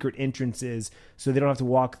these secret entrances, so they don't have to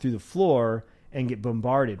walk through the floor and get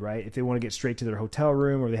bombarded, right? If they want to get straight to their hotel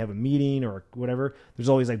room or they have a meeting or whatever, there's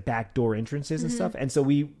always like backdoor entrances and stuff. And so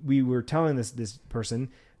we were telling this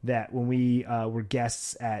person that when we were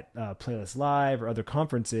guests at Playlist Live or other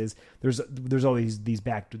conferences, there's always these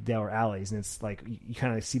backdoor alleys, and it's like you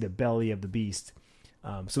kind of see the belly of the beast.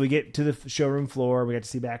 So we get to the showroom floor, we got to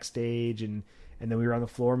see backstage, and then we were on the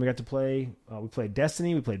floor and we got to play. We played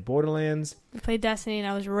Destiny. We played Borderlands. We played Destiny, and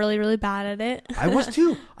I was really, really bad at it. I was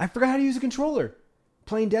too. I forgot how to use a controller.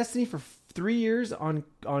 Playing Destiny for 3 years on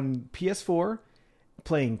PS4.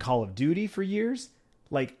 Playing Call of Duty for years.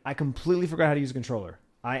 Like, I completely forgot how to use a controller.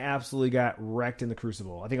 I absolutely got wrecked in the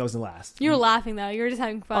Crucible. I think I was in last. You were laughing, though. You were just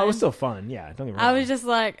having fun. Oh, it was still fun. Yeah, don't get me wrong. I was just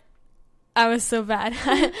like, I was so bad.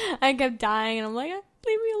 I kept dying, and I'm like,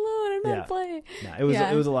 leave me alone. I'm not playing. No, it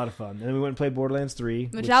was a lot of fun. And then we went and played Borderlands 3.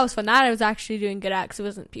 Which that was fun. That I was actually doing good at because it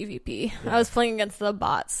wasn't PvP. Yeah. I was playing against the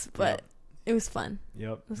bots, but it was fun.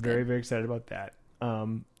 Yep. It was very, very excited about that.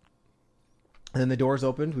 And then the doors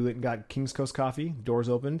opened. We went and got King's Coast coffee. Doors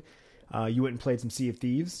opened. You went and played some Sea of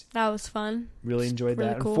Thieves. That was fun. Really enjoyed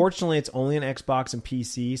that. Cool. Unfortunately, it's only on Xbox and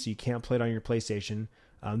PC, so you can't play it on your PlayStation.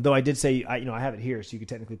 Though I did say, I have it here, so you could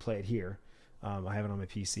technically play it here. I have it on my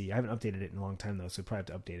PC. I haven't updated it in a long time, though, so I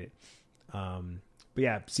probably have to update it. But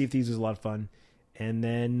yeah, Sea of Thieves was a lot of fun. And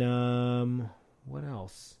then, what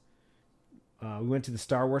else? We went to the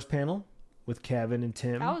Star Wars panel with Kevin and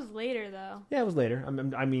Tim. That was later, though. Yeah, it was later.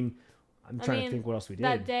 I'm trying to think what else we did.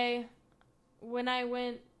 That day, when I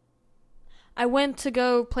went to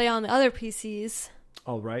go play on the other PCs.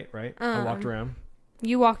 Oh, right. I walked around.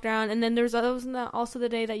 You walked around, and then wasn't that also the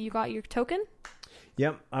day that you got your token?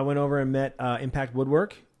 Yep, I went over and met Impact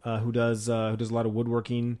Woodwork, who does a lot of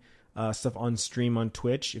woodworking stuff on stream on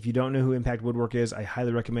Twitch. If you don't know who Impact Woodwork is, I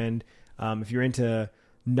highly recommend. If you're into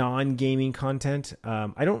non-gaming content,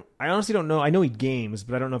 I honestly don't know. I know he games,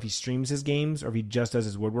 but I don't know if he streams his games or if he just does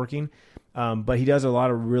his woodworking. But he does a lot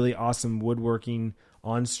of really awesome woodworking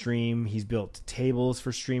on stream. He's built tables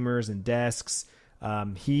for streamers and desks.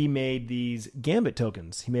 He made these Gambit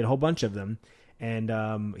tokens. He made a whole bunch of them.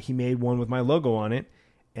 And he made one with my logo on it.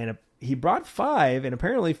 And he brought 5, and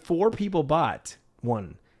apparently 4 people bought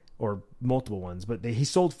one. or multiple ones, but he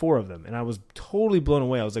sold 4 of them, and I was totally blown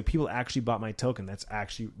away. I was like, people actually bought my token. That's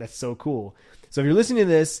so cool. So if you're listening to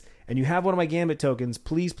this and you have one of my Gambit tokens,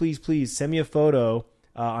 please send me a photo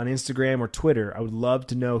on Instagram or Twitter. I would love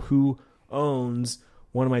to know who owns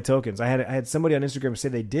one of my tokens. I had somebody on Instagram say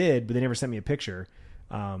they did, but they never sent me a picture.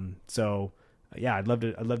 So yeah, I'd love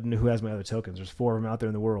to know who has my other tokens. There's 4 of them out there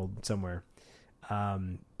in the world somewhere.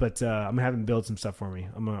 But I'm gonna have him build some stuff for me.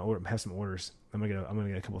 I'm gonna have some orders. I'm gonna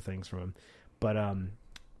get a couple things from him. But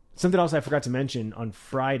something else I forgot to mention on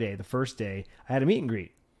Friday, the first day, I had a meet and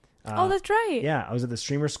greet. Oh, that's right. Yeah, I was at the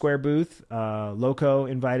Streamer Square booth. Loco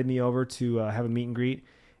invited me over to have a meet and greet,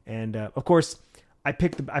 and of course, I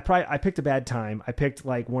picked a bad time. I picked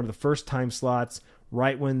like one of the first time slots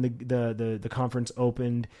right when the conference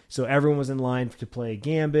opened, so everyone was in line to play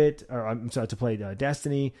Gambit, or I'm sorry, to play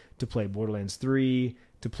Destiny, to play Borderlands 3,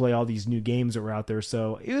 to play all these new games that were out there.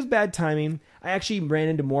 So it was bad timing. I actually ran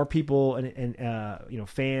into more people and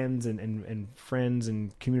fans and friends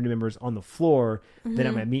and community members on the floor than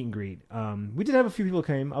at my meet and greet. We did have a few people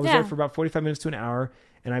came. I was there for about 45 minutes to an hour,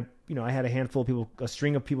 and I had a handful of people, a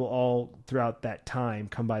string of people all throughout that time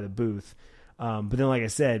come by the booth. But then, like I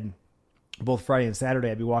said, both Friday and Saturday,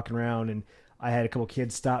 I'd be walking around, and I had a couple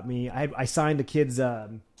kids stop me. I signed a kid's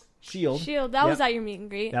Shield. That was at your meet and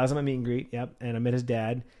greet. That was at my meet and greet, yep. And I met his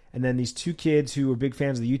dad. And then these 2 kids who were big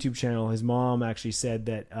fans of the YouTube channel, his mom actually said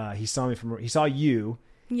that he saw you.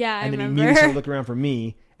 Yeah, I remember. And then he immediately started looking around for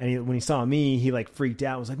me. And when he saw me, he like freaked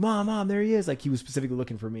out and was like, Mom, there he is. Like he was specifically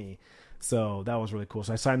looking for me. So that was really cool.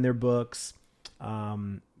 So I signed their books.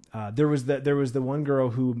 There was the one girl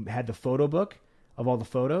who had the photo book of all the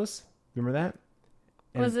photos. Remember that?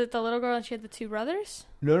 And was it the little girl and she had the 2 brothers?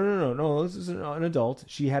 No. This is an adult.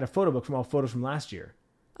 She had a photo book from all photos from last year.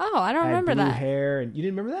 Oh, I don't remember that. Blue hair, and you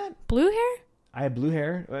didn't remember that? Blue hair? I had blue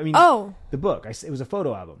hair. I mean, the book. It was a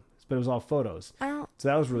photo album, but it was all photos. So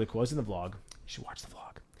that was really cool. It's in the vlog. You should watch the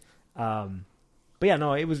vlog. But yeah,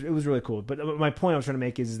 no, it was really cool. But my point I was trying to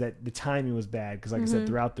make is that the timing was bad because, like I said,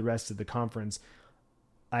 throughout the rest of the conference,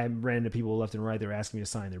 I ran into people left and right. They were asking me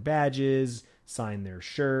to sign their badges, sign their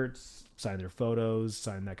shirts, sign their photos,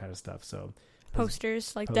 sign that kind of stuff. So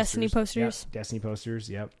posters, like Destiny posters. Yep, Destiny posters.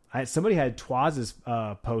 Yep. Somebody had Twaz's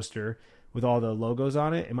poster with all the logos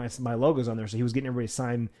on it, and my logo's on there. So he was getting everybody to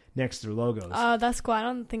sign next to their logos. Oh, that's cool. I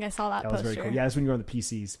don't think I saw that poster. That was very cool. Yeah, that's when you were on the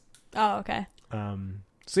PCs. Oh, okay.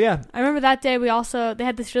 So yeah, I remember that day. They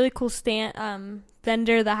had this really cool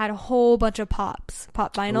vendor that had a whole bunch of pop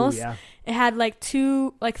vinyls. Ooh, yeah. It had like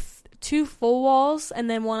two full walls and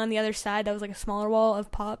then one on the other side that was like a smaller wall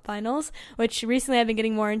of pop vinyls, which recently I've been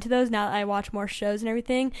getting more into those now that I watch more shows and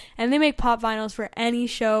everything. And they make pop vinyls for any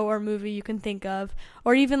show or movie you can think of,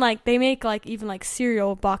 or even like they make like even like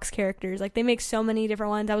cereal box characters. Like they make so many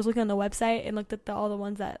different ones. I was looking on the website and looked at all the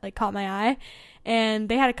ones that like caught my eye, and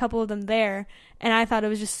they had a couple of them there, and I thought it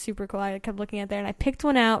was just super cool. I kept looking at there, and I picked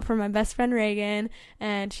one out for my best friend Reagan,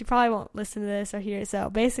 and she probably won't listen to this or hear it. So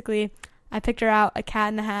basically, I picked her out a Cat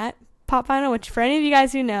in the Hat pop vinyl, which for any of you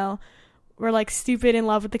guys who know, we're like stupid in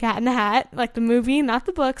love with the Cat in the Hat, like the movie, not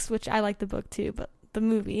the books, which I like the book too, but the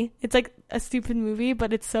movie. It's like a stupid movie,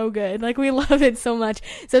 but it's so good. Like we love it so much.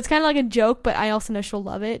 So it's kind of like a joke, but I also know she'll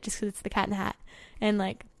love it just because it's the Cat in the Hat. And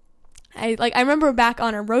like I remember back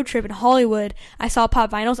on a road trip in Hollywood, I saw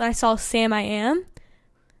pop vinyls and I saw Sam I Am,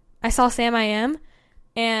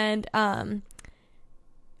 and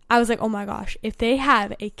I was like, oh my gosh, if they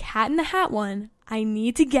have a Cat in the Hat one, I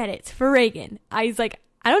need to get it for Reagan. I was like,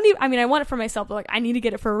 I want it for myself, but like, I need to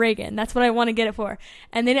get it for Reagan. That's what I want to get it for.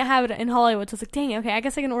 And they didn't have it in Hollywood. So I was like, dang it, okay, I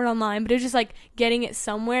guess I can order online. But it was just like getting it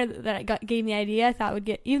somewhere that gave me the idea. I thought I would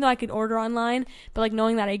get, even though I could order online, but like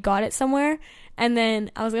knowing that I got it somewhere. And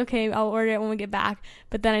then I was like, okay, I'll order it when we get back.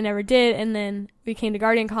 But then I never did. And then we came to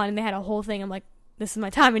GuardianCon and they had a whole thing. I'm like, this is my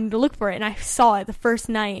time. I need to look for it. And I saw it the first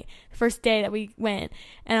day that we went.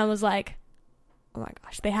 And I was like, oh my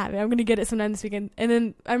gosh, they have it. I'm going to get it sometime this weekend. And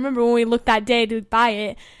then I remember when we looked that day to buy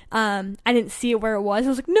it, I didn't see it where it was. I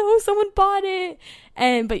was like, no, someone bought it.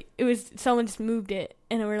 But it was, someone just moved it.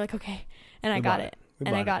 And we were like, okay. And I got it.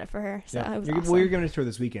 And I got it for her. So it was awesome. Well, you're giving it to her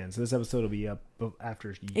this weekend. So this episode will be up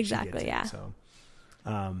after she exactly, gets yeah. it. So,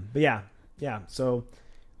 but yeah. So,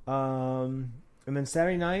 and then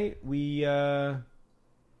Saturday night,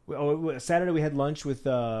 Saturday we had lunch with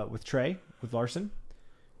Trey, with Larson.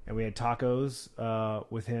 And we had tacos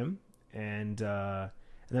with him, and then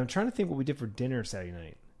I'm trying to think what we did for dinner Saturday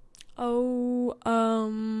night. Oh,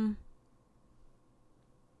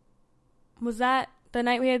 was that the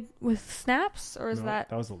night we had with Snaps, or was that?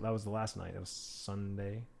 That was the last night. That was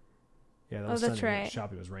Sunday. Yeah, that was that's Sunday. Right.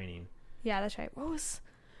 Shopping was raining. Yeah, that's right.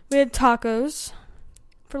 We had tacos,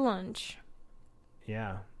 for lunch.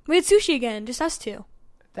 Yeah. We had sushi again, just us two.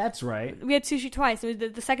 That's right. We had sushi twice. It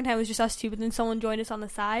was the second time was just us two, but then someone joined us on the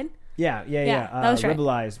side. Yeah. That was right.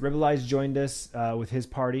 Ribblies joined us with his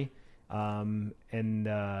party,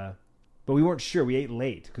 but we weren't sure. We ate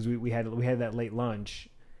late because we had that late lunch.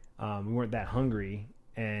 We weren't that hungry,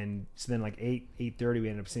 and so then like 8:30 we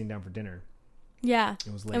ended up sitting down for dinner. Yeah,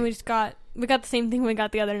 it was late, and we got the same thing we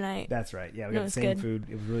got the other night. That's right. Yeah, we got the same food.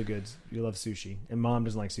 It was really good. We love sushi, and Mom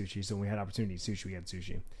doesn't like sushi, so when we had opportunity to eat sushi, we had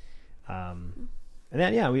sushi. And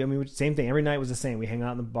then same thing. Every night was the same. We hang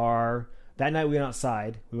out in the bar. That night we went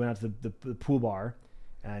outside. We went out to the pool bar,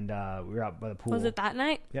 and we were out by the pool. Was it that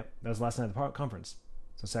night? Yep, that was the last night of the conference.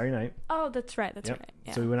 So Saturday night. Oh, that's right. That's right.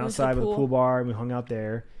 Yeah. So we went outside by the pool bar and we hung out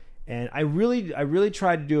there. And I really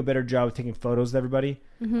tried to do a better job of taking photos of everybody.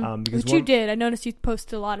 Because you did. I noticed you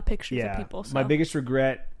posted a lot of pictures of people. So. My biggest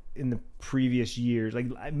regret in the previous years, like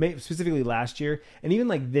specifically last year, and even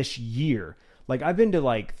like this year, like I've been to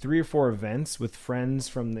like 3 or 4 events with friends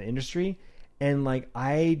from the industry, and like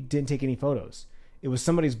I didn't take any photos. It was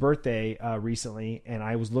somebody's birthday recently, and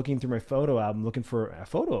I was looking through my photo album looking for a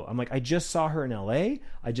photo. I'm like, I just saw her in LA.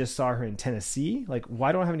 I just saw her in Tennessee. Like,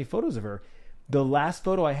 why don't I have any photos of her? The last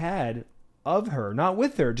photo I had of her, not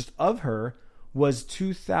with her, just of her, was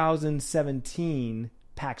 2017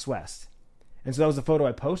 PAX West. And so that was the photo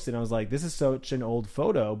I posted. And I was like, this is such an old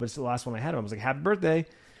photo, but it's the last one I had. I was like, happy birthday.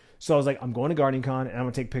 So I was like, I'm going to GuardianCon, and I'm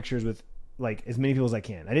going to take pictures with like as many people as I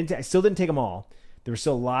can. I still didn't take them all. There were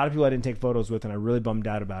still a lot of people I didn't take photos with, and I really bummed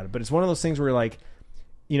out about it. But it's one of those things where you're like,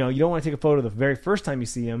 you don't want to take a photo the very first time you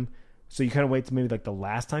see him, so you kind of wait to maybe like the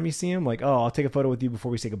last time you see him. Like, oh, I'll take a photo with you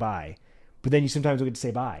before we say goodbye. But then you sometimes will get to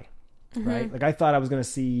say bye, right? Like I thought I was going to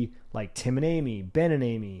see like Tim and Amy, Ben and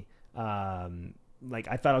Amy. Like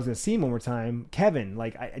I thought I was going to see him one more time. Kevin,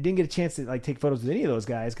 like I didn't get a chance to like take photos with any of those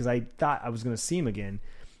guys because I thought I was going to see him again.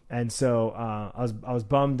 And so I was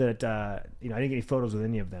bummed that I didn't get any photos with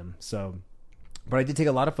any of them. So. But I did take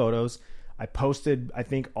a lot of photos. I posted, I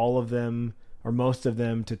think, all of them or most of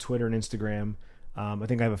them to Twitter and Instagram. I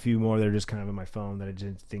think I have a few more that are just kind of on my phone that I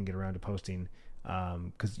just didn't get around to posting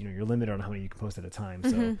because you're limited on how many you can post at a time.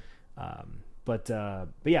 So, but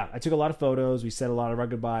yeah, I took a lot of photos. We said a lot of our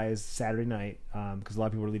goodbyes Saturday night because a lot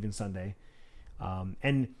of people were leaving Sunday.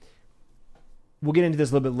 And we'll get into this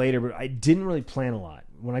a little bit later, but I didn't really plan a lot.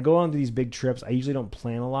 When I go on to these big trips, I usually don't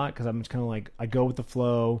plan a lot because I'm just kind of like I go with the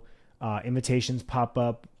flow. Invitations pop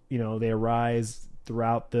up, they arise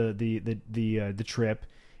throughout the trip,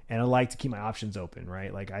 and I like to keep my options open,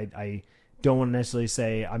 right? Like I don't want to necessarily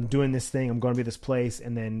say I'm doing this thing, I'm going to be at this place,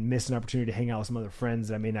 and then miss an opportunity to hang out with some other friends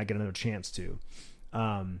that I may not get another chance to.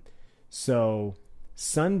 So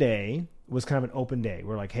Sunday was kind of an open day.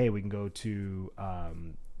 We're like, hey, we can go to,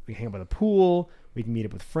 we can hang out by the pool, we can meet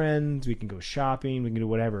up with friends, we can go shopping, we can do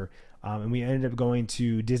whatever. And we ended up going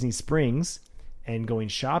to Disney Springs and going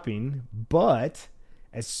shopping, but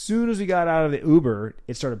as soon as we got out of the Uber,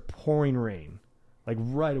 it started pouring rain, like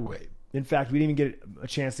right away. In fact, we didn't even get a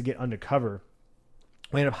chance to get undercover.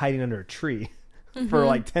 We ended up hiding under a tree for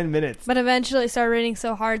like 10 minutes. But eventually it started raining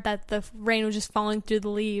so hard that the rain was just falling through the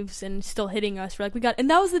leaves and still hitting us. We're like, and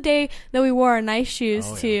that was the day that we wore our nice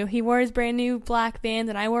shoes too. Yeah. He wore his brand new black Vans,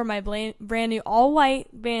 and I wore my brand new all white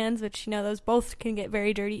Vans, which those both can get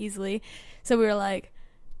very dirty easily. So we were like,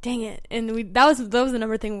 dang it. And that was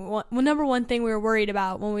the number one thing we were worried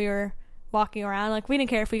about when we were walking around. Like, we didn't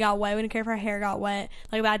care if we got wet. We didn't care if our hair got wet.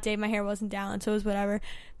 Like, that day my hair wasn't down, so it was whatever.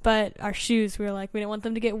 But our shoes, we were like, we didn't want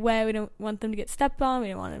them to get wet. We didn't want them to get stepped on. We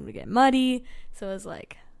didn't want them to get muddy. So it was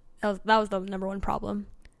like, that was the number one problem.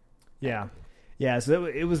 Yeah. Yeah, so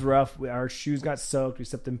it was rough. Our shoes got soaked. We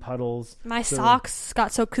stepped in puddles. My socks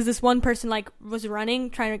got soaked because this one person was running,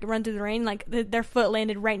 trying to run through the rain. Like their foot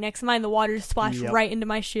landed right next to mine. The water just splashed right into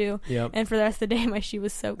my shoe. Yep. And for the rest of the day, my shoe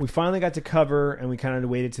was soaked. We finally got to cover, and we kind of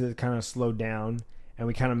waited to kind of slow down, and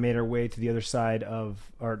we kind of made our way to the other side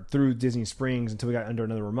through Disney Springs until we got under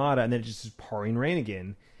another Ramada, and then it just was pouring rain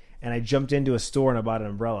again. And I jumped into a store and I bought an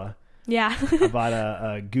umbrella. Yeah. I bought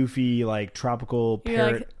a goofy tropical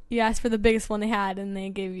parrot. You asked for the biggest one they had, and they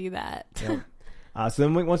gave you that. Yep. So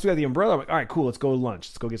then once we got the umbrella, I'm like, all right, cool, let's go to lunch.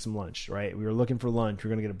 Let's go get some lunch, right? We were looking for lunch. We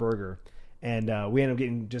were going to get a burger. And we ended up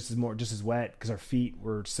getting just as wet because our feet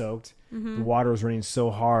were soaked. Mm-hmm. The water was running so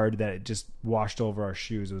hard that it just washed over our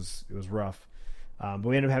shoes. It was rough. But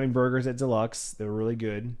we ended up having burgers at Deluxe. They were really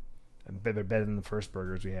good. They're better than the first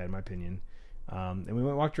burgers we had, in my opinion. And we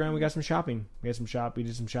walked around. We got some shopping. We did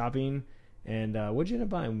some shopping. And what'd you end up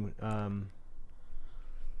buying?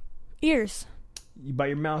 Ears. You bought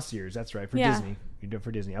your mouse ears. That's right, for Disney. You do it for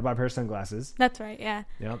Disney. I bought a pair of sunglasses. That's right. Yeah.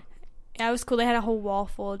 Yep. Yeah, it was cool. They had a whole wall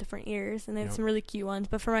full of different ears, and they had Yep. some really cute ones.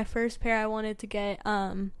 But for my first pair, I wanted to get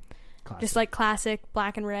Classic. just like classic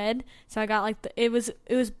black and red. So I got like it was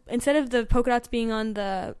instead of the polka dots being on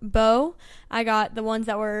the bow, I got the ones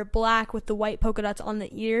that were black with the white polka dots on the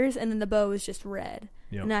ears, and then the bow was just red.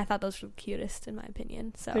 Yep. And I thought those were the cutest in my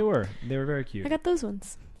opinion. So They were very cute. I got those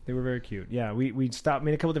ones. They were very cute. Yeah, we made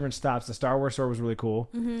a couple different stops. The Star Wars store was really cool.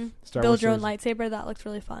 Mm-hmm. Star Build Wars your own stores- lightsaber. That looked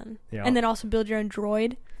really fun. Yeah. And then also build your own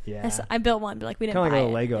droid. Yeah. I built one, but like we didn't Kinda buy like a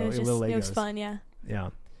it. Lego- It was, little it was Legos. fun. Yeah. Yeah.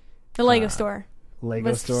 The Lego store Lego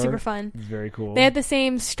was store. super fun. Very cool. They had the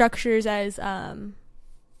same structures as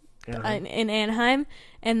Anaheim. in Anaheim,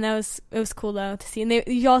 and it was cool though to see. And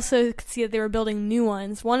you also could see that they were building new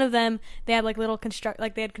ones. One of them, they had like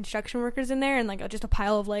they had construction workers in there, and like just a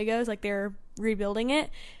pile of Legos, like they were rebuilding it.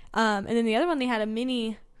 And then the other one, they had a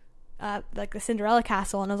mini, like the Cinderella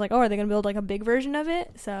castle, and I was like, oh, are they gonna build like a big version of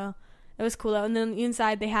it? So it was cool though. And then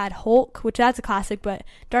inside they had Hulk, which that's a classic, but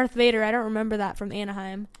Darth Vader, I don't remember that from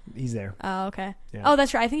Anaheim. He's there. Oh, okay. Yeah. Oh,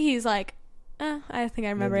 that's right. I think he's like, I think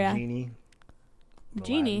I remember. The Yeah. Genie.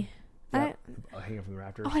 Genie. Yep. Hanging from the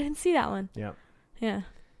rafters. I didn't see that one. Yep. Yeah.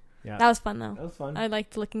 Yeah. That was fun though. That was fun. I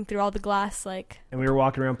liked looking through all the glass, like. And we were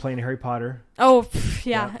walking around playing Harry Potter. Oh,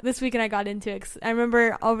 yeah. Yeah. This weekend I got into it. 'Cause I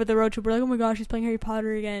remember over the road trip, we're like, oh my gosh, she's playing Harry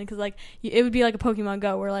Potter again. Because like it would be like a Pokemon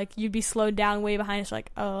Go, where like you'd be slowed down way behind us,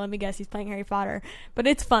 like, oh, let me guess, he's playing Harry Potter. But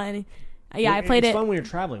it's fun. Yeah, I played It's it. fun when you're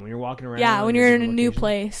traveling, when you're walking around. Yeah, when you're in a different new locations.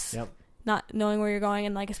 place. Yep. Not knowing where you're going,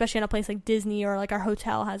 and like especially in a place like Disney, or like our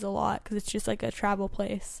hotel has a lot because it's just like a travel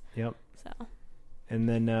place. Yep. So. And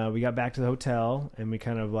then we got back to the hotel, and we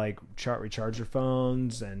kind of like recharged our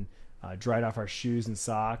phones and dried off our shoes and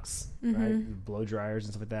socks, right? Blow dryers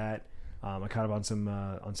and stuff like that. I caught up on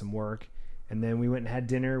some work, and then we went and had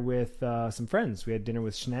dinner with some friends. We had dinner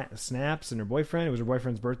with Snaps and her boyfriend. It was her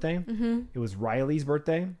boyfriend's birthday. Mm-hmm. It was Riley's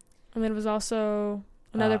birthday, and then it was also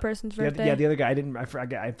another person's birthday. The other guy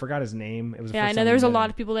I forgot his name. It was I know there was a lot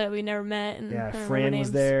of people that we never met. And yeah, Fran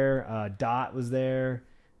was there. Dot was there.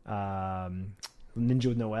 Ninja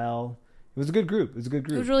with Noel. It was a good group. It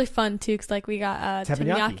was really fun too, because like we got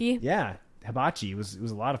teppanyaki. Yeah, hibachi was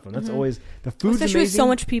a lot of fun. That's always the food's especially amazing. with so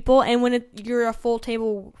much people, and when you're a full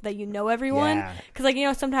table that you know everyone. Because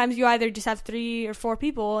like sometimes you either just have 3 or 4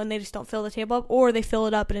 people and they just don't fill the table up, or they fill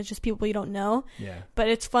it up and it's just people you don't know. Yeah. But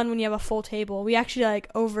it's fun when you have a full table. We actually like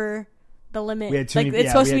over the limit. We had it's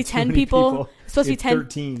supposed to be 10 people. It's supposed to be 10.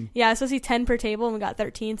 13. Yeah, it's supposed to be 10 per table, and we got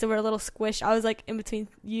 13, so we're a little squished. I was like in between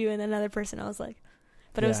you and another person. I was like,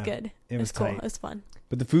 but it was good. It was cool. tight. It was fun.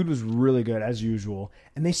 But the food was really good as usual,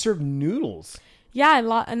 and they served noodles. Yeah,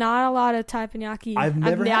 not a lot of teppanyaki. I've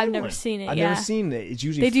never seen it. I've never seen it. It's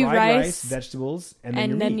usually they do fried rice, vegetables, and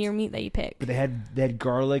then your your meat that you pick. But they had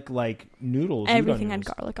garlic like noodles. Everything udon had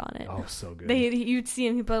noodles. garlic on it. Oh, so good. You'd see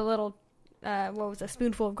him. He put a little, a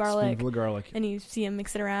spoonful of garlic. And you see him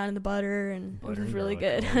mix it around in the butter, and it was really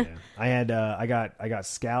good. Oh, yeah. I got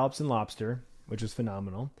scallops and lobster, which was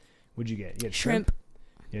phenomenal. What'd you get? You had shrimp.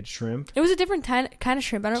 You had shrimp. It was a different kind of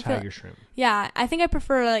shrimp. I don't Tiger shrimp. Yeah, I think I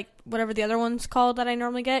prefer like whatever the other one's called that I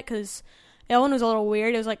normally get, because the other one was a little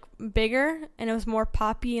weird. It was like bigger and it was more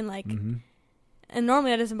poppy and like. Mm-hmm. And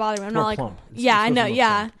normally that doesn't bother me. I'm not like. Plump. I know.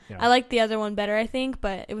 Yeah. I like the other one better, I think,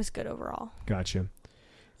 but it was good overall. Gotcha.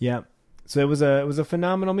 Yeah. So it was a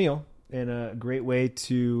phenomenal meal and a great way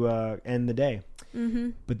to end the day.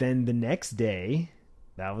 Mm-hmm. But then the next day,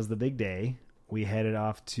 that was the big day. We headed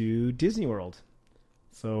off to Disney World.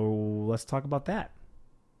 So let's talk about that.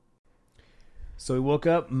 So we woke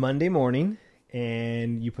up Monday morning,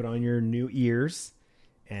 and you put on your new ears,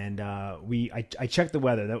 and I checked the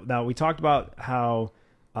weather. Now we talked about how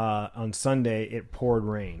on Sunday it poured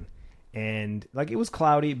rain, and like it was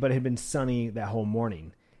cloudy, but it had been sunny that whole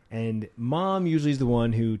morning. And Mom usually is the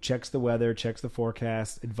one who checks the weather, checks the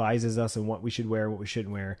forecast, advises us on what we should wear, what we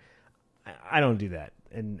shouldn't wear. I don't do that.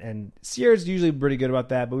 And Sierra's usually pretty good about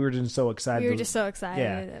that, but we were just so excited. We were just so excited.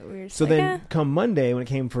 Yeah. That we were just so then come Monday when it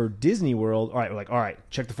came for Disney World, we're like,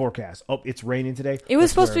 check the forecast. Oh, it's raining today. It was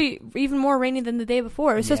supposed to be even more rainy than the day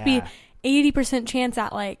before. It was supposed to be 80% chance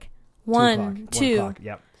at like 1, 2. 1 o'clock,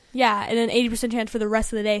 yep. Yeah, and then 80% chance for the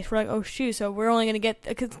rest of the day. So we're like, oh, shoot. So we're only going to get,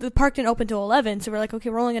 because the park didn't open till 11. So we're like, okay,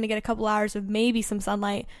 we're only going to get a couple hours of maybe some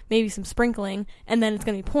sunlight, maybe some sprinkling, and then it's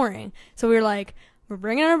going to be pouring. So we were like, we're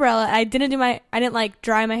bringing an umbrella. I didn't like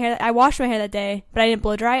dry my hair. I washed my hair that day, but I didn't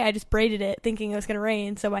blow dry. I just braided it thinking it was going to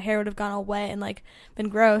rain. So my hair would have gone all wet and like been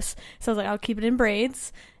gross. So I was like, I'll keep it in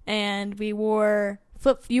braids. And you wore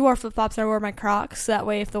flip-flops and I wore my Crocs. So that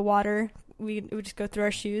way if the water, it would just go through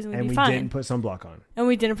our shoes and we'd be fine. And we didn't put sunblock on. And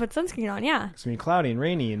we didn't put sunscreen on, yeah. It's going to be cloudy and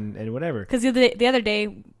rainy and whatever. Because the other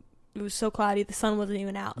day, it was so cloudy the sun wasn't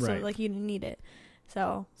even out, so Right. like you didn't need it.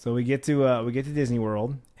 So we get to Disney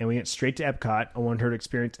World, and we get straight to Epcot. I wanted her to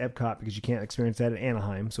experience Epcot because you can't experience that at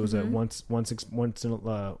Anaheim. So it was a once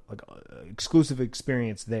exclusive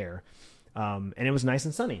experience there, and it was nice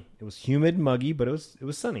and sunny. It was humid, muggy, but it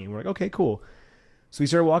was sunny. And we're like, okay, cool. So we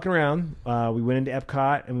started walking around. We went into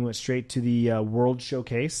Epcot, and we went straight to the World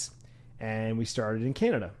Showcase, and we started in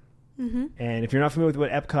Canada. Mm-hmm. And if you're not familiar with what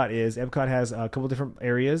Epcot is, Epcot has a couple different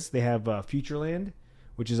areas. They have Futureland,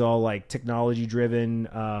 which is all like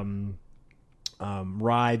technology-driven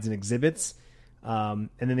rides and exhibits. And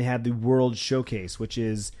then they have the World Showcase, which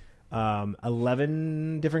is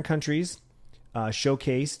 11 different countries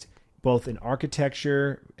showcased, both in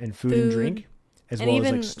architecture and food and drink, as well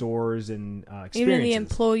as like stores and experiences. Even the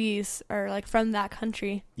employees are like from that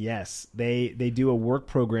country. Yes. They do a work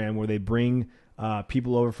program where they bring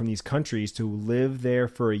people over from these countries to live there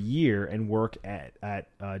for a year and work at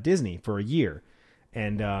Disney for a year.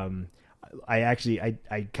 And I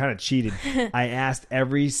kind of cheated. I asked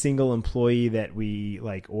every single employee that we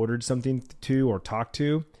like ordered something to or talked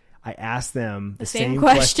to. I asked them the same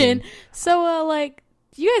question. So like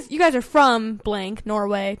you guys are from blank,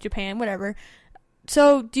 Norway, Japan, whatever.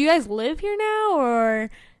 So do you guys live here now, or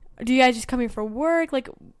do you guys just come here for work? Like,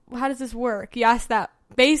 how does this work? You asked that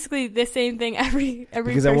basically the same thing every because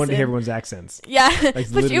person. I wanted to hear everyone's accents. Yeah,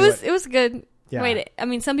 like, but it was good. Yeah. Wait, I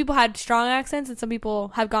mean, some people had strong accents, and some people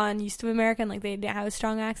have gotten used to American, like they didn't have a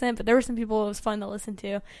strong accent. But there were some people it was fun to listen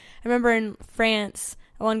to. I remember in France,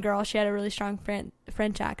 one girl, she had a really strong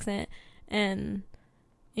French accent, and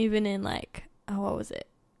even in like, what was it?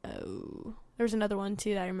 Oh, there was another one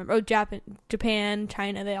too that I remember. Oh, Japan,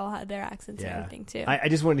 China, they all had their accents and everything too. I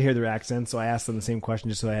just wanted to hear their accents, so I asked them the same question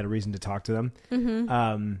just so I had a reason to talk to them.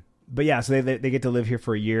 Mm-hmm. But yeah, so they get to live here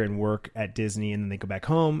for a year and work at Disney, and then they go back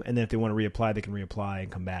home. And then if they want to reapply, they can reapply and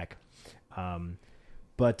come back.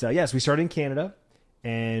 So we started in Canada,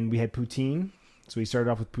 and we had poutine. So we started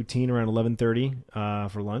off with poutine around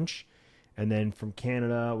 11:30 for lunch, and then from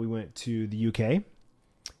Canada we went to the UK,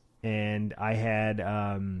 and I had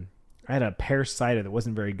a pear cider that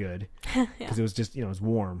wasn't very good because it was just it was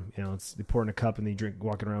warm. They pour it in a cup and they drink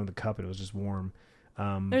walking around with the cup, and it was just warm.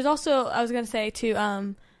 There's also, I was gonna say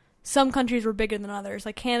too. Some countries were bigger than others.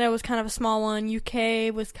 Like Canada was kind of a small one.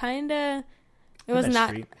 UK was kind of, it wasn't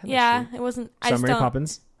that. Yeah, it wasn't. Mary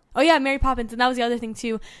Poppins. Oh yeah, Mary Poppins, and that was the other thing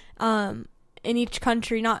too. In each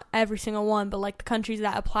country, not every single one, but like the countries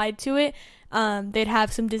that applied to it, they'd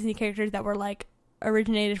have some Disney characters that were like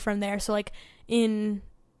originated from there. So like in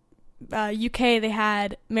UK, they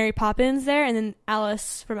had Mary Poppins there, and then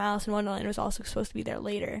Alice from Alice in Wonderland was also supposed to be there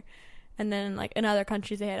later. And then, like, in other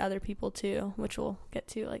countries, they had other people, too, which we'll get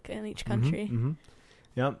to, like, in each country. Mm-hmm.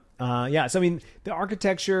 Yep. Yeah, so, I mean, the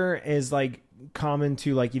architecture is, like, common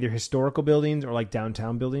to, like, either historical buildings or, like,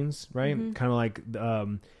 downtown buildings, right? Mm-hmm. Kind of like,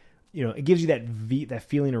 it gives you that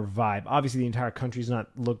feeling or vibe. Obviously, the entire country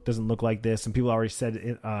doesn't look like this. Some people already said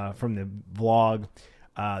it, from the vlog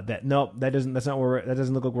that, nope, that doesn't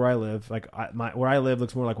look like where I live. Like, where I live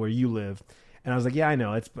looks more like where you live. And I was like, yeah, I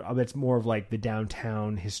know. It's more of like the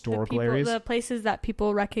downtown historical areas. The places that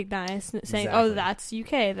people recognize, saying, exactly. Oh, that's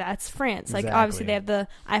UK, that's France. Exactly. Like, obviously, they have the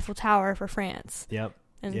Eiffel Tower for France. Yep.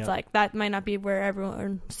 And it's like, that might not be where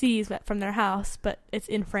everyone sees that from their house, but it's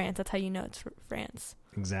in France. That's how you know it's France.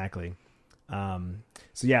 Exactly.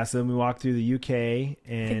 So then we walked through the UK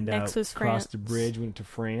and crossed the bridge, went to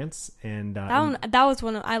France. And that was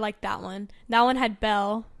one, I liked that one. That one had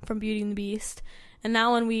Belle from Beauty and the Beast. And that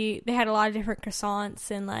one, they had a lot of different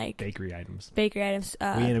croissants and like bakery items. We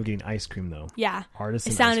ended up getting ice cream though. Yeah,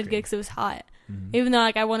 artisan. It sounded good because it was hot. Mm-hmm. Even though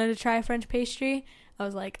like I wanted to try French pastry, I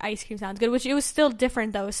was like, ice cream sounds good. Which it was still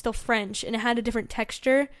different though. It was still French and it had a different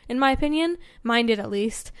texture in my opinion. Mine did at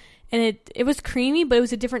least. And it was creamy, but it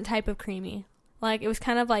was a different type of creamy. Like it was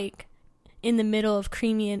kind of like in the middle of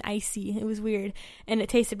creamy and icy. It was weird, and it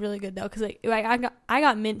tasted really good though because like I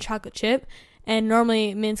got mint chocolate chip. And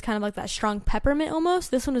normally mint's kind of like that strong peppermint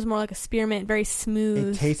almost. This one was more like a spearmint, very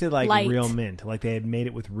smooth. It tasted like light. Real mint, like they had made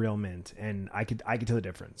it with real mint, and I could tell the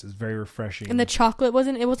difference. It was very refreshing. And the chocolate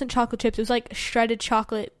wasn't chocolate chips. It was like shredded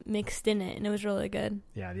chocolate mixed in it, and it was really good.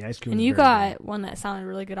 Yeah, the ice cream. And was you very got good. one that sounded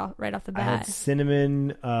really good right off the bat. I had cinnamon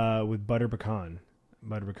with butter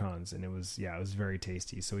pecans, and it was very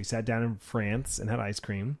tasty. So we sat down in France and had ice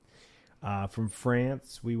cream. From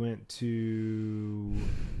France, we went to.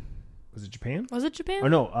 Was it Japan? Was it Japan? Oh,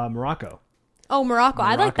 no, Morocco. Oh, Morocco.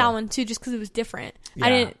 I liked that one, too, just because it was different. Yeah.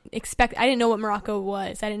 I didn't know what Morocco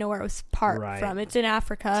was. I didn't know where it was from. It's in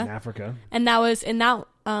Africa. It's in Africa. And that was, in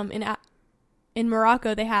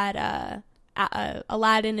Morocco, they had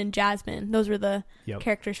Aladdin and Jasmine. Those were the Yep.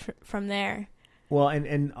 characters from there. Well,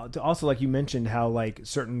 and also, like you mentioned, how like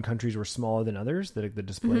certain countries were smaller than others, the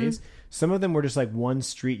displays. Mm-hmm. Some of them were just like one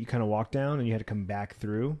street you kind of walk down and you had to come back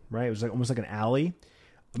through, right? It was like almost like an alley.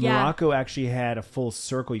 Yeah. Morocco actually had a full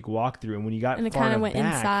circle you could walk through, and when you got And it far kind of enough went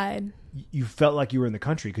back, inside. you felt like you were in the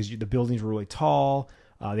country because the buildings were really tall.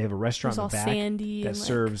 They have a restaurant It in was the all back sandy that and, like-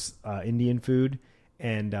 serves Indian food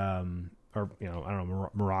and or I don't know,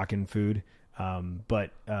 Moroccan food.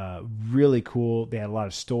 But really cool. They had a lot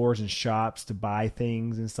of stores and shops to buy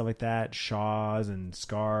things and stuff like that, shawls and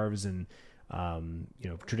scarves and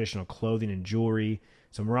traditional clothing and jewelry.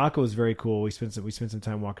 So Morocco was very cool. We spent some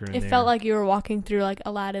time walking around. It felt like you were walking through like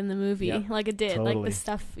Aladdin the movie. Yep, Like it did. totally. Like the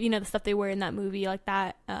stuff, the stuff they wear in that movie, like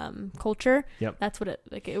that culture. Yep. That's what it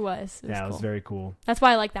was. It cool. was very cool. That's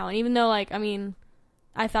why I like that one. Even though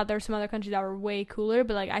I thought there were some other countries that were way cooler,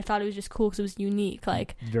 but like I thought it was just cool because it was unique.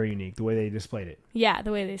 Like Very unique the way they displayed it. yeah,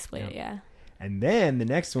 the way they displayed it. Yeah. And then the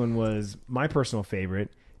next one was my personal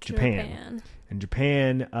favorite, Japan. And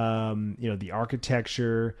Japan, the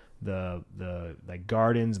architecture, the like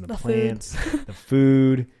gardens and the plants, the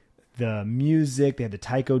food, the music. They had the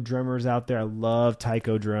taiko drummers out there. I love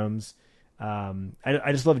taiko drums.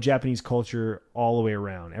 I just love Japanese culture all the way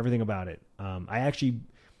around. Everything about it.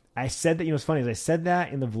 I said that, it's funny, is I said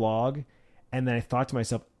that in the vlog, and then I thought to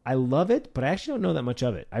myself, I love it, but I actually don't know that much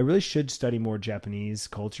of it. I really should study more Japanese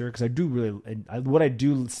culture because I do really, what I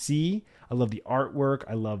do see, I love the artwork.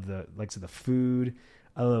 I love the food.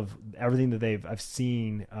 I love everything that I've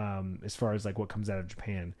seen as far as like what comes out of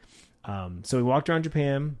Japan. So we walked around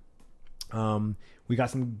Japan. We got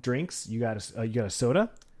some drinks. You got a soda.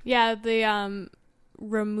 Yeah, the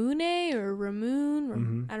Ramune or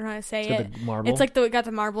Ramoon. I don't know how to say it. The marble. It's like it got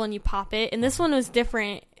the marble and you pop it. And this one was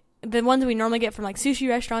different. The ones we normally get from like sushi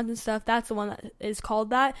restaurants and stuff, that's the one that is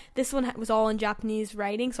called that. This one was all in Japanese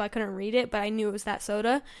writing, so I couldn't read it, but I knew it was that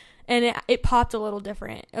soda. And it popped a little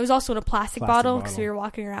different. It was also in a plastic bottle because we were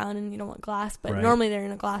walking around and you don't want glass, but normally they're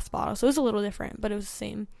in a glass bottle. So it was a little different, but it was the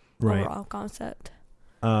same overall concept.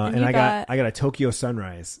 And I got a Tokyo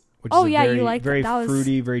Sunrise, which is you liked very that.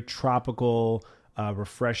 fruity, very tropical,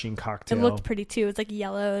 refreshing cocktail. It looked pretty too. It's like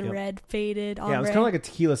yellow and red, faded. Ombre. Yeah, it was kind of like a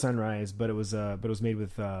tequila sunrise, but it was made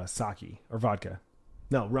with sake or vodka.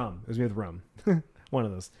 No, rum. It was made with rum. One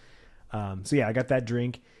of those. So yeah, I got that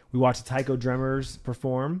drink. We watched the taiko drummers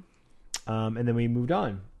perform, and then we moved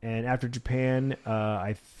on. And after Japan,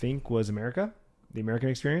 I think was America, the American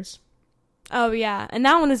experience. Oh yeah, and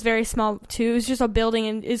that one was very small too. It was just a building,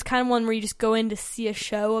 and it's kind of one where you just go in to see a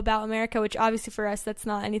show about America, which obviously for us that's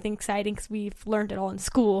not anything exciting because we've learned it all in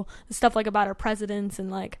school. The stuff like about our presidents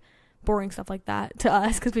and like boring stuff like that to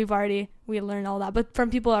us because we learned all that. But from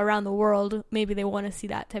people around the world, maybe they want to see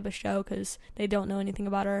that type of show because they don't know anything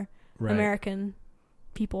about our American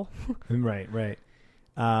people. Right.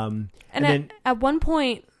 And then at one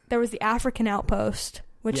point there was the African outpost,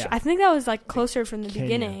 which I think that was like closer from the Kenya.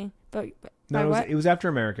 beginning. But no, it was after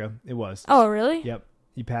America. It was. Oh, really? Yep.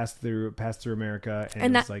 You passed through America,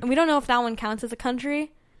 and we don't know if that one counts as a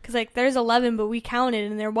country because like there's 11, but we counted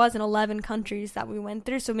and there wasn't 11 countries that we went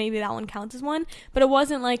through, so maybe that one counts as one. But it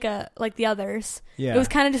wasn't like the others. Yeah. It was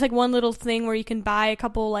kind of just like one little thing where you can buy a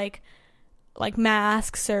couple like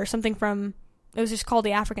masks or something from. It was just called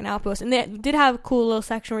the African Outpost. And they did have a cool little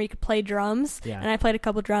section where you could play drums. Yeah. And I played a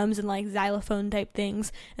couple drums and like xylophone type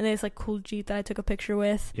things. And there's like cool Jeep that I took a picture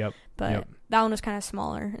with. Yep. But that one was kind of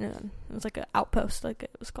smaller. And it was like an outpost, like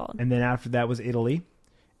it was called. And then after that was Italy.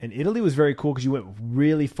 And Italy was very cool because you went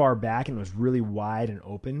really far back and it was really wide and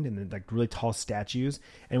opened and then like really tall statues.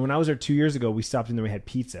 And when I was there 2 years ago, we stopped in there, we had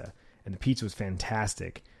pizza. And the pizza was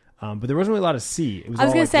fantastic. But there wasn't really a lot to see. It was all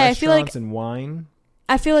like restaurants and wine.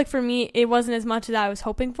 I feel like for me, it wasn't as much as I was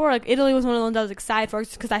hoping for. Like Italy was one of the ones I was excited for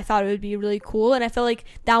just because I thought it would be really cool. And I feel like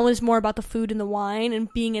that one was more about the food and the wine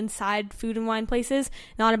and being inside food and wine places,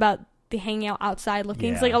 not about the hanging out outside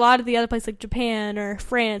looking. It's like a lot of the other places like Japan or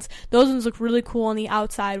France, those ones look really cool on the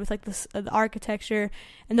outside with like the architecture.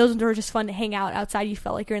 And those ones were just fun to hang out outside. You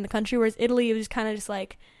felt like you're in the country. Whereas Italy, it was kind of just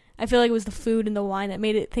like, I feel like it was the food and the wine that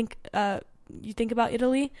made it you think about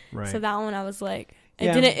Italy. Right. So that one I was like...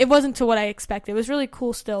 It wasn't to what I expected. It was really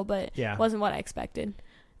cool still, but it wasn't what I expected.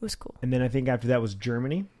 It was cool. And then I think after that was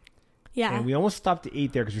Germany. Yeah. And we almost stopped to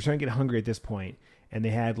eat there because we were starting to get hungry at this point. And they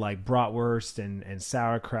had like bratwurst and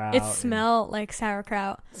sauerkraut. It smelled like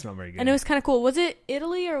sauerkraut. It smelled very good. And it was kind of cool. Was it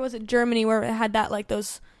Italy or was it Germany where it had that like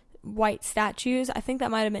those white statues? I think that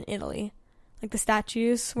might have been Italy. Like the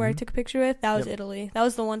statues where I took a picture with. That was Italy. That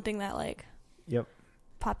was the one thing that like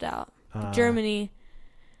popped out. Germany...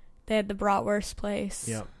 They had the bratwurst place.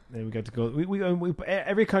 Yep. And we got to go. We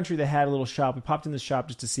every country that had a little shop. We popped in the shop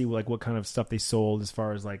just to see like what kind of stuff they sold as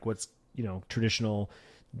far as like what's traditional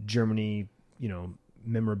Germany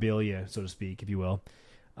memorabilia, so to speak, if you will.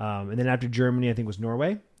 And then after Germany, I think was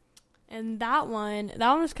Norway. And that one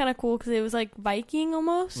was kind of cool because it was like Viking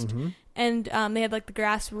almost, Mm-hmm. and they had like the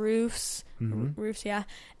grass roofs, Mm-hmm.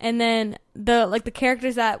 And then the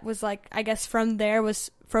characters that was like I guess from there was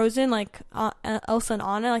Frozen, like Elsa and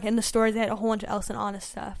Anna. Like in the stores, they had a whole bunch of Elsa and Anna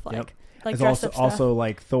stuff, like Yep. like It's dress up stuff. also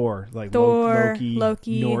like Thor, like Thor,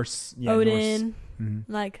 Loki, Norse, Odin. Norse.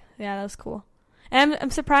 Mm-hmm. Like that was cool. And I'm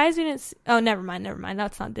surprised we didn't. Oh, never mind.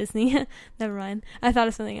 That's not Disney. Never mind. I thought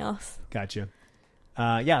of something else. Gotcha.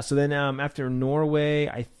 So then after Norway,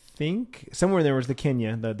 I think somewhere there was the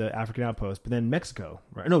Kenya, the African outpost, but then Mexico,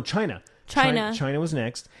 right? No, China. China was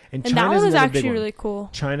next, and that China's one was another actually big one. really cool.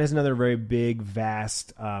 China's another very big,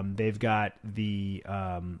 vast. They've got the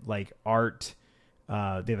like art. They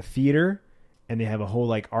have a theater, and they have a whole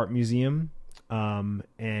like art museum.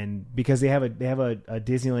 And because they have a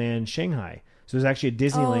Disneyland Shanghai, so there's actually a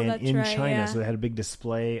Disneyland in China. Yeah. So they had a big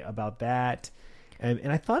display about that. And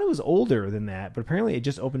I thought it was older than that, but apparently it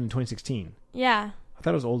just opened in 2016. Yeah. I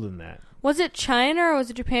thought it was older than that. Was it China or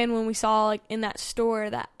was it Japan when we saw like in that store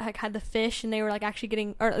that like had the fish and they were like actually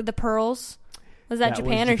getting or the pearls? Was that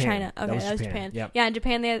Japan or China? Okay, that was Japan. Yep. Yeah, in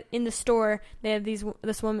Japan they had, in the store they had this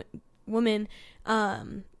woman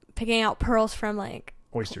picking out pearls from like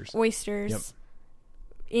Oysters. Yep.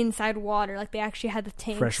 Inside water. Like they actually had the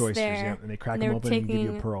tanks fresh oysters, there. yeah, and they crack them open and give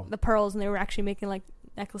you a pearl. The pearls, and they were actually making like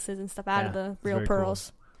necklaces and stuff out of the real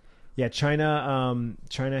pearls. Cool. Yeah, China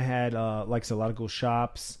had like a lot of cool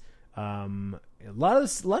shops. A lot of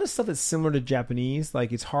stuff that's similar to Japanese.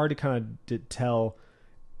 Like it's hard to kind of tell.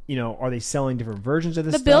 Are they selling different versions of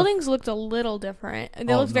this? The buildings looked a little different.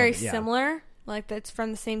 They looked very similar. Like it's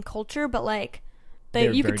from the same culture, but like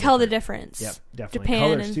you could tell the difference. Yep, definitely. Japan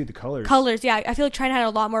Colors too. The colors. Colors, yeah. I feel like China had a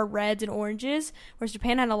lot more reds and oranges, whereas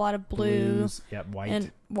Japan had a lot of blues. Yep, white.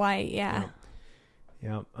 And white, yeah.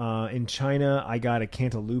 Yep. In China, I got a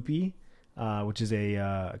cantaloupe, which is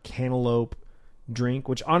a cantaloupe drink,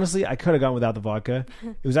 which honestly I could have gone without the vodka.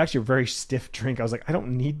 It was actually a very stiff drink. I was like, I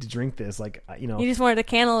don't need to drink this. Like, you just wanted the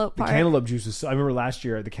cantaloupe part. The cantaloupe juice was I remember last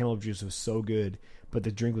year the cantaloupe juice was so good, but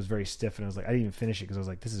the drink was very stiff, and I was like, I didn't even finish it because I was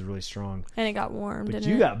like, this is really strong. And it got warm. But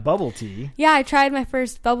you got bubble tea. Yeah, I tried my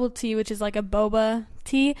first bubble tea, which is like a boba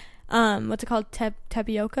tea. What's it called?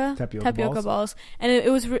 Tapioca balls. And it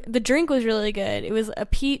was the drink was really good. It was a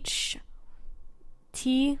peach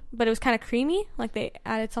tea, but it was kind of creamy. Like they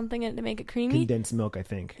added something in it to make it creamy. Condensed milk, I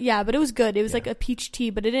think. Yeah, but it was good. It was like a peach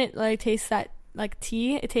tea, but it didn't like taste that like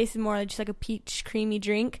tea. It tasted more like just like a peach creamy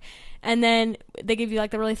drink. And then they give you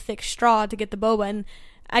like the really thick straw to get the boba. And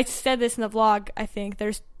I said this in the vlog. I think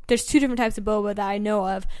there's two different types of boba that I know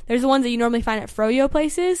of. There's the ones that you normally find at froyo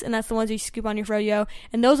places, and that's the ones you scoop on your froyo.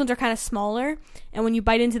 And those ones are kind of smaller, and when you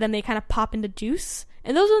bite into them, they kind of pop into juice.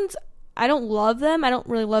 And those ones, I don't love them. I don't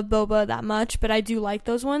really love boba that much, but I do like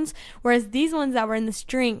those ones. Whereas these ones that were in this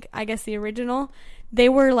drink, I guess the original, they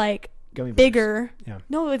were like gummy bears. Bigger. Yeah.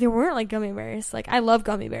 No, they weren't like gummy bears. Like I love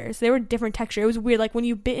gummy bears. They were different texture. It was weird. Like when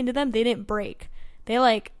you bit into them, they didn't break. They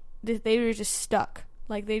were just stuck.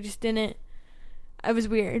 Like they just didn't. It was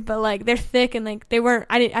weird, but like they're thick and like they weren't.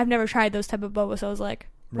 I've never tried those type of boba, so I was like,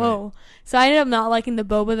 whoa. Right. So I ended up not liking the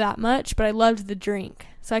boba that much, but I loved the drink.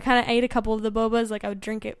 So I kind of ate a couple of the bobas. Like I would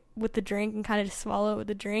drink it with the drink and kind of just swallow it with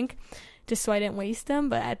the drink, just so I didn't waste them.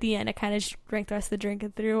 But at the end, I kind of just drank the rest of the drink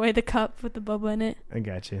and threw away the cup with the boba in it. I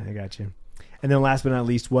got you. And then last but not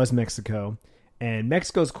least was Mexico. And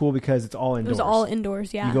Mexico's cool because it's all indoors. It was all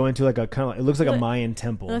indoors, yeah. You go into like a kind of, it looks like a Mayan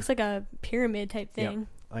temple. It looks like a pyramid type thing.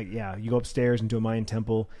 Yep. You go upstairs into a Mayan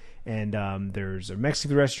temple, and there's a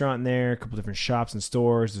Mexican restaurant in there, a couple different shops and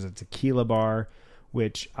stores. There's a tequila bar,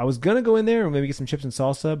 which I was gonna go in there and maybe get some chips and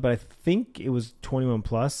salsa, but I think it was 21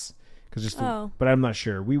 plus but I'm not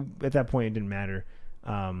sure. At that point it didn't matter.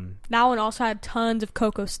 That one also had tons of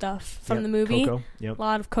Coco stuff from the movie. Coco, yep. A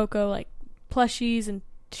lot of Coco, like plushies and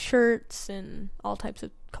shirts and all types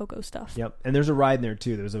of Coco stuff. Yep, and there's a ride in there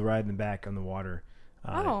too. There's a ride in the back on the water.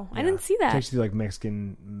 I didn't see that. It takes you through like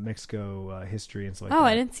Mexico history and stuff like that. Oh,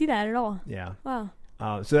 I didn't see that at all. Yeah. Wow.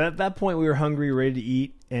 So at that point we were hungry, ready to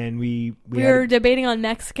eat, and we were debating on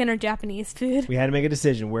Mexican or Japanese food. We had to make a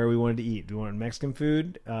decision where we wanted to eat. Do we want Mexican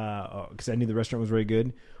food? Because I knew the restaurant was very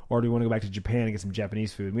good. Or do we want to go back to Japan and get some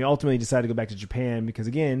Japanese food? And we ultimately decided to go back to Japan because,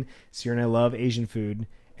 again, Sierra and I love Asian food.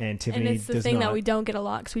 And Tiffany does not. And it's the thing that we don't get a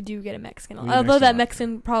lot because we do get a Mexican a lot. Although that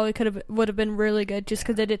Mexican probably would have been really good just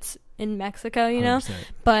because it's in Mexico, you know? 100%.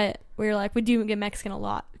 But we were like, we do get Mexican a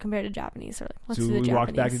lot compared to Japanese. So let's do the Japanese. We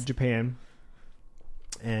walked back to Japan.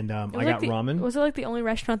 And I got ramen. Was it like the only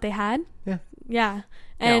restaurant they had? Yeah. Yeah.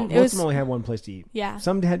 And most of them only had one place to eat. Yeah.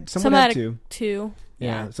 Some had two. Two.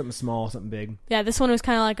 Yeah. Something small, something big. Yeah, this one was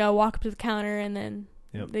kind of like a walk up to the counter and then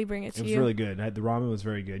they bring it to you. It was really good. The ramen was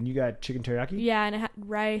very good. And you got chicken teriyaki? Yeah, and it had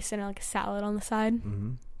rice and like a salad on the side.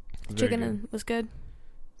 Mm-hmm. Chicken was good.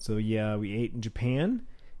 So yeah, we ate in Japan.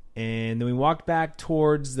 And then we walked back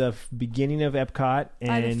towards the beginning of Epcot and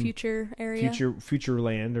by the future area, future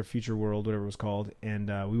land or future world, whatever it was called. And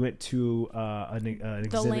we went to an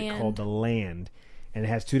exhibit called The Land, and it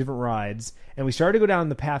has two different rides. And we started to go down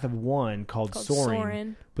the path of one called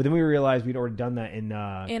Soarin', but then we realized we'd already done that in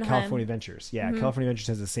California Adventures. Yeah, California Adventures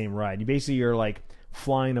has the same ride. You basically are like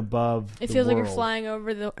flying above. It feels like you're flying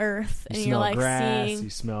over the earth, and you're like grass, seeing. You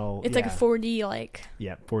smell. It's like a 4D, like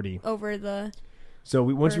 4D over the. So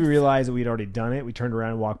once we realized that we'd already done it, we turned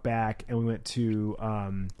around and walked back, and we went to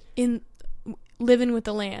Living with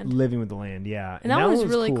the Land. Living with the Land, yeah. And that was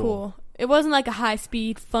really cool. It wasn't like a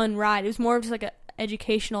high-speed, fun ride. It was more of just like a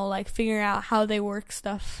educational, like figuring out how they work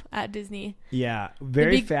stuff at Disney. Yeah,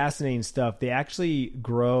 very fascinating stuff. They actually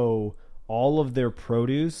grow all of their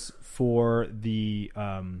produce for Epcot.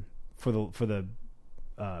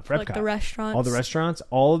 Like the restaurants. All the restaurants,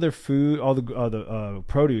 all of their food, all the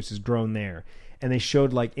produce is grown there. And they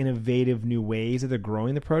showed like innovative new ways that they're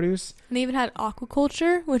growing the produce. And they even had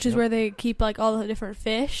aquaculture, which is where they keep like all the different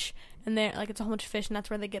fish, and they like it's a whole bunch of fish, and that's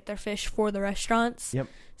where they get their fish for the restaurants. Yep.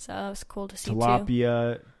 So it was cool to see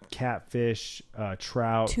tilapia, catfish,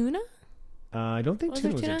 trout, tuna. I don't think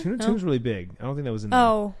tuna was there. No? Tuna's really big. I don't think that was in there.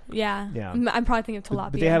 Oh yeah. I'm probably thinking of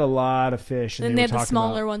tilapia. But they had a lot of fish, and they had the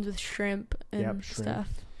smaller ones with shrimp and stuff.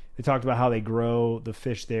 They talked about how they grow the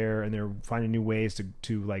fish there, and they're finding new ways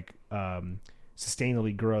to like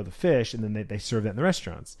sustainably grow the fish, and then they serve that in the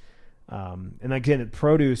restaurants. And again, the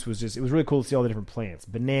produce was it was really cool to see all the different plants: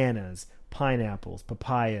 bananas, pineapples,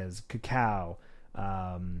 papayas, cacao.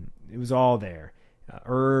 It was all there,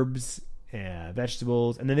 herbs,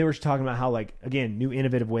 vegetables, and then they were talking about how, like, again, new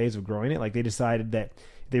innovative ways of growing it. Like they decided that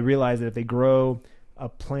they realized that if they grow a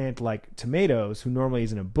plant like tomatoes, who normally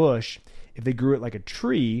is in a bush, if they grew it like a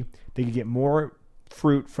tree, they could get more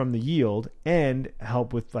fruit from the yield and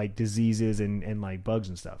help with like diseases and like bugs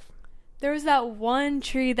and stuff. There was that one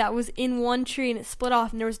tree that was in one tree and it split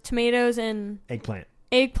off, and there was tomatoes and eggplant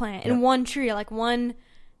in one tree, like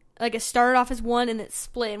it started off as one and it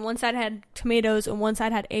split, and one side had tomatoes and one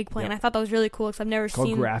side had eggplant. And I thought that was really cool because I've never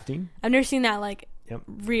seen grafting. I've never seen that like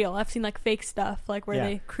real. I've seen like fake stuff, like where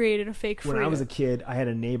they created a fake fruit. When I was a kid, I had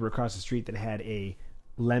a neighbor across the street that had a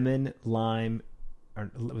lemon, lime,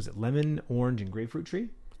 or was it lemon, orange, and grapefruit tree?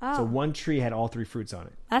 Oh. So one tree had all three fruits on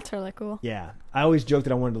it. That's really cool. Yeah. I always joked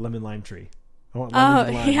that I wanted a lemon lime tree. I want lemons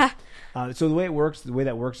and lime. Yeah. So the way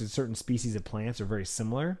that works is certain species of plants are very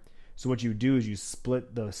similar. So what you do is you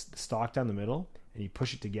split the stalk down the middle and you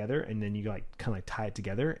push it together, and then you like kind of like tie it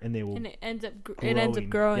together, and they will. And it ends up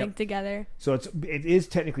growing together. So it is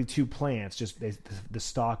technically two plants, just the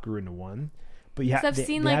stalk grew into one. But you have to be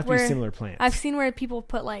similar plants. I've seen where people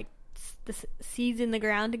put like the seeds in the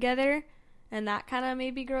ground together, and that kind of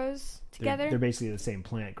maybe grows together. They're basically the same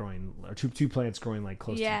plant growing, or two plants growing like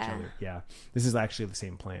close to each other. Yeah, this is actually the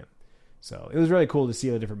same plant. So it was really cool to see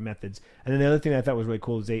all the different methods. And then the other thing that I thought was really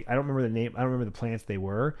cool is I don't remember the name, I don't remember the plants they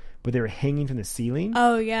were, but they were hanging from the ceiling.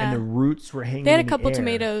 Oh yeah, and the roots were hanging. They had a in couple the air.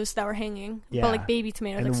 Tomatoes that were hanging, but like baby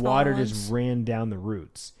tomatoes, and like the water ones. just ran down the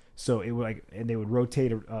roots. So it would and they would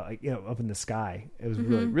rotate, up in the sky. It was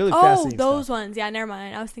really fascinating. Oh, those stuff. ones. Yeah, never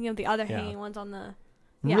mind. I was thinking of the other hanging ones on the.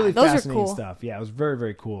 Yeah, really those fascinating are cool stuff. Yeah, it was very,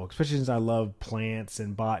 very cool. Especially since I love plants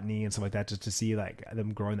and botany and stuff like that, just to see like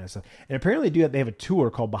them growing that stuff. And apparently they have a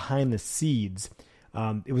tour called Behind the Seeds.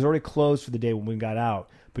 It was already closed for the day when we got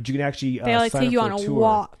out, but you can actually they sign take you up on for a tour.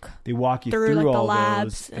 walk. They walk you through through like all the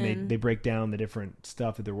labs, those, and they break down the different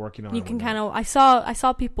stuff that they're working on. You can kind of. I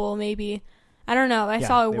saw people maybe. I don't know. I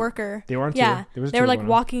saw a worker. They were on tour. They were like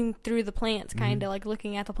walking through the plants, kind of like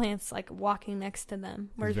looking at the plants, like walking next to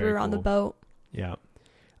them, whereas we were cool. on the boat. Yeah.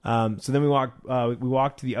 So then we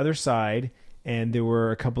walked to the other side, and there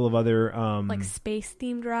were a couple of other like space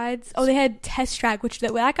themed rides. Oh, they had Test Track, which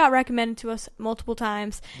that got recommended to us multiple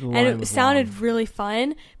times, and it sounded really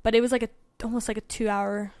fun, but it was like almost like a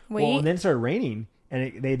 2-hour wait. Well, and then it started raining,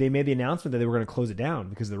 and they made the announcement that they were going to close it down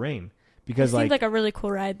because of the rain. Because it seemed like a really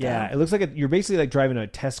cool ride, though. Yeah, it looks like you're basically like driving a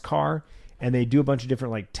test car, and they do a bunch of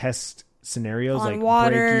different like test scenarios, on like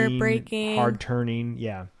water, braking, hard turning.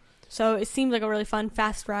 Yeah. So it seemed like a really fun,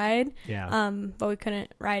 fast ride. Yeah. But we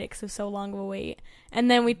couldn't ride it because it was so long of a wait. And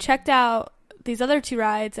then we checked out these other two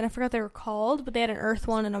rides, and I forgot what they were called, but they had an Earth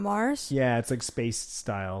one and a Mars. Yeah, it's like space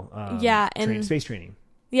style. And space training.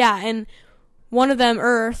 Yeah, and one of them,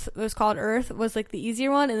 Earth, it was called Earth, was like the easier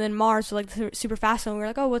one, and then Mars was like the super fast one. We were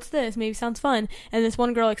like, oh, what's this? Maybe sounds fun. And this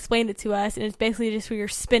one girl explained it to us, and it's basically just where you're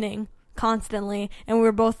spinning constantly, and we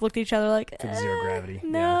were both looked at each other like, zero gravity.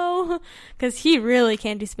 No, because he really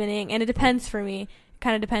can't do spinning, and it depends for me. It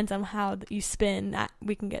kind of depends on how you spin that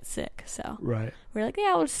we can get sick. So Right. we're like,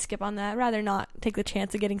 yeah, we'll just skip on that. I'd rather not take the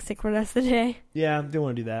chance of getting sick for the rest of the day. Yeah, didn't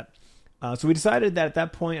want to do that. So we decided that at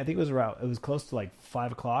that point, I think it was close to like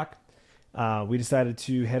 5 o'clock. We decided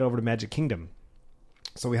to head over to Magic Kingdom.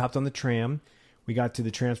 So we hopped on the tram. We got to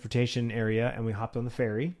the transportation area, and we hopped on the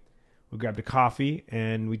ferry. We grabbed a coffee,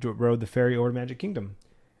 and we rode the ferry over to Magic Kingdom.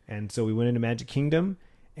 And so we went into Magic Kingdom,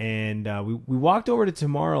 and we walked over to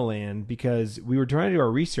Tomorrowland because we were trying to do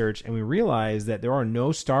our research, and we realized that there are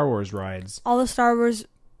no Star Wars rides. All the Star Wars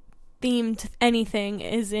themed anything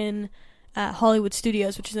is in Hollywood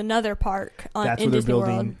Studios, which is another park in Disney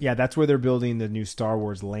World. Yeah, that's where they're building the new Star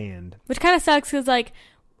Wars land. Which kind of sucks because, like,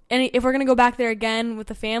 if we're going to go back there again with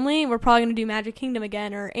the family, we're probably going to do Magic Kingdom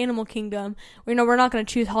again or Animal Kingdom. We're not going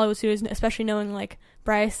to choose Hollywood Studios, especially knowing, like,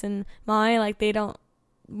 Bryce and Mai, like, they don't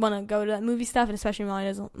want to go to that movie stuff, and especially Mai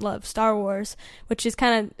doesn't love Star Wars, which is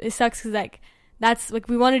kind of, it sucks because, like, that's, like,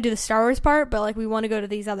 we want to do the Star Wars part, but, like, we want to go to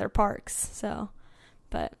these other parks, so,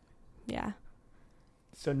 but, yeah.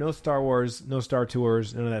 So no Star Wars, no Star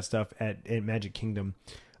Tours, none of that stuff at Magic Kingdom.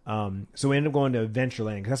 So we ended up going to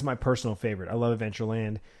Adventureland because that's my personal favorite. I love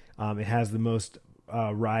Adventureland. It has the most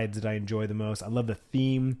rides that I enjoy the most. I love the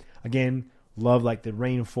theme. Again, love like the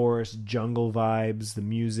rainforest, jungle vibes, the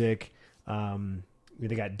music.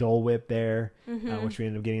 They got Dole Whip there, which we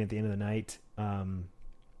ended up getting at the end of the night.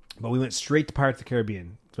 But we went straight to Pirates of the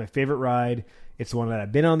Caribbean. It's my favorite ride. It's the one that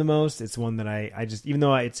I've been on the most. It's the one that I just, even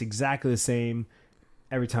though it's exactly the same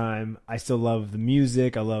every time, I still love the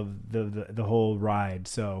music. I love the whole ride.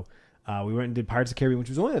 So we went and did Pirates of the Caribbean, which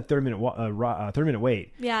was only a 30-minute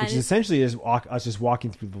wait. Yeah, which is essentially just us just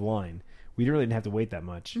walking through the line. We didn't really have to wait that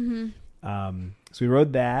much. So we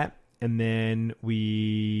rode that, and then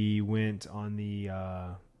we went on the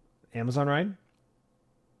Amazon ride.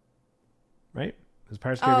 Right? It was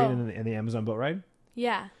Pirates of the Caribbean and the Amazon boat ride.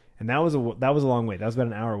 Yeah. And that was a long wait. That was about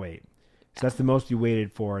an hour wait. So that's the most we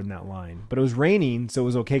waited for in that line. But it was raining, so it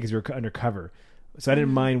was okay because we were undercover. So I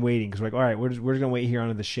didn't mind waiting because we're like, all right, we're just going to wait here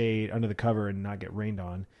under the shade, under the cover, and not get rained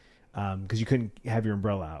on because you couldn't have your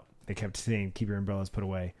umbrella out. They kept saying, keep your umbrellas put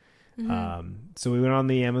away. So we went on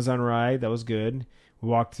the Amazon ride. That was good. We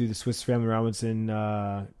walked through the Swiss Family Robinson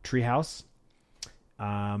treehouse.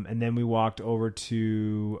 And then we walked over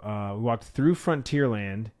to, we walked through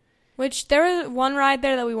Frontierland. Which there was one ride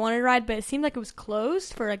there that we wanted to ride, but it seemed like it was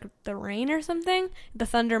closed for like the rain or something. The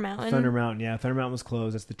Thunder Mountain. Thunder Mountain, yeah. Thunder Mountain was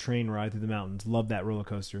closed. That's the train ride through the mountains. Love that roller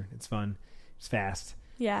coaster. It's fun. It's fast.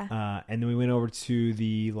 Yeah. And then we went over to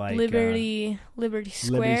the Liberty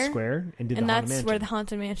Square. Liberty Square and did the Haunted Mansion. And that's where the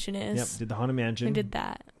Haunted Mansion is. Yep, did the Haunted Mansion. We did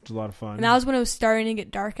that. It was a lot of fun. And that was when it was starting to get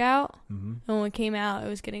dark out. And when we came out, it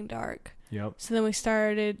was getting dark. Yep. So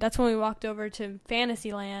then that's when we walked over to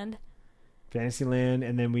Fantasyland,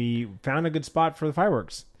 and then we found a good spot for the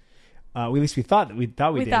fireworks. At least we thought we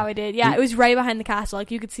did. Yeah, it was right behind the castle.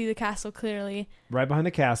 Like you could see the castle clearly. Right behind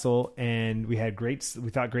the castle, and we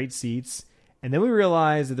thought great seats. And then we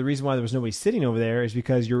realized that the reason why there was nobody sitting over there is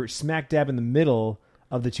because you're smack dab in the middle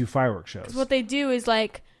of the two fireworks shows. 'Cause what they do is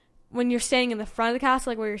like when you're standing in the front of the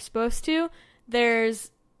castle, like where you're supposed to,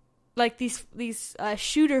 there's like these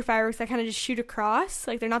shooter fireworks that kind of just shoot across.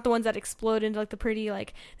 Like they're not the ones that explode into like the pretty,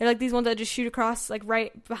 like they're like these ones that just shoot across like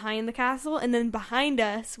right behind the castle. And then behind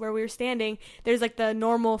us where we were standing, there's like the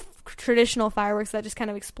normal traditional fireworks that just kind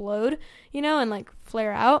of explode, and like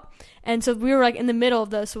flare out. And so we were like in the middle of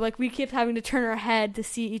those, so like we kept having to turn our head to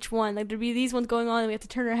see each one. Like there'd be these ones going on and we have to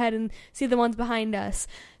turn our head and see the ones behind us.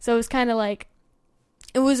 So it was kind of like,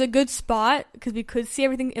 it was a good spot because we could see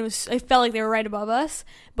everything. It felt like they were right above us,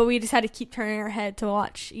 but we just had to keep turning our head to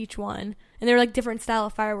watch each one. And they were like different style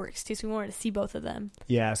of fireworks too, so we wanted to see both of them.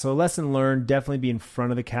 Yeah, so a lesson learned, definitely be in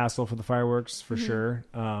front of the castle for the fireworks for sure.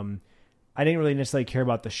 I didn't really necessarily care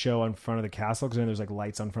about the show in front of the castle because then there's like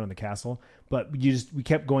lights on front of the castle, but we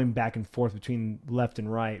kept going back and forth between left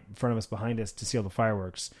and right, in front of us, behind us to see all the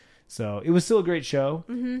fireworks. So it was still a great show.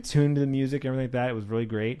 Tuned to the music, everything like that. It was really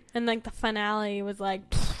great. And like the finale was like,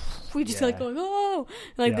 we just like going, oh,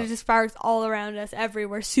 like there's just fireworks all around us,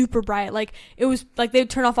 everywhere, super bright. Like it was like they'd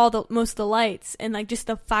turn off most of the lights, and like just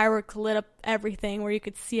the fireworks lit up everything where you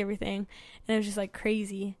could see everything, and it was just like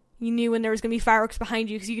crazy. You knew when there was gonna be fireworks behind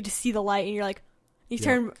you because you could just see the light, and you're like, you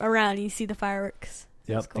turn around and you see the fireworks.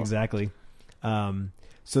 Yep, cool. Exactly.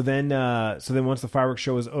 So then once the fireworks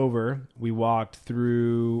show was over, we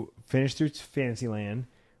finished through Fantasyland,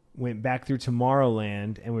 went back through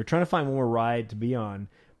Tomorrowland, and we were trying to find one more ride to be on.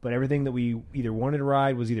 But everything that we either wanted to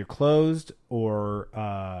ride was either closed or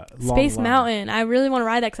Space Mountain. I really want to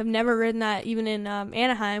ride that because I've never ridden that even in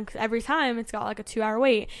Anaheim. Because every time it's got like a 2-hour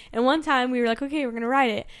wait. And one time we were like, okay, we're gonna ride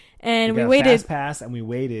it, and we waited fast pass, and we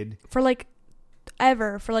waited for like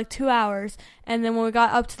 2 hours. And then when we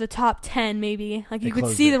got up to the top 10, maybe like you could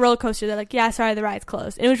see the roller coaster. They're like, yeah, sorry, the ride's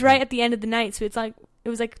closed. And it was right at the end of the night, so it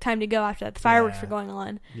was like time to go after that. The fireworks were going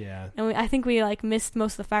on. Yeah. And I think we like missed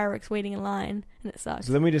most of the fireworks waiting in line, and it sucked.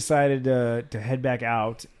 So then we decided to head back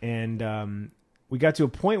out, and we got to a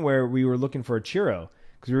point where we were looking for a churro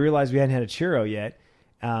because we realized we hadn't had a churro yet,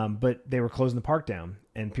 but they were closing the park down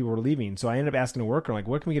and people were leaving. So I ended up asking a worker, like,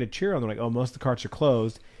 where can we get a churro? And they're like, oh, most of the carts are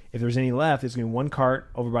closed. If there's any left, there's going to be one cart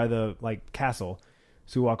over by the like castle.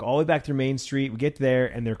 So we walk all the way back through Main Street. We get there,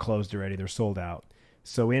 and they're closed already. They're sold out.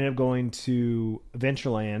 So we ended up going to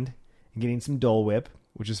Adventureland and getting some Dole Whip,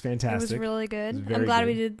 which is fantastic. It was really good. I'm glad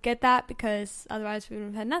we did get that because otherwise we would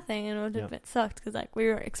have had nothing, and it would have sucked because like we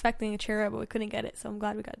were expecting a churro, but we couldn't get it. So I'm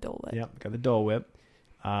glad we got Dole Whip. Yep, got the Dole Whip.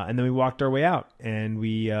 And then we walked our way out, and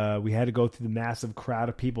we had to go through the massive crowd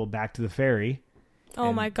of people back to the ferry.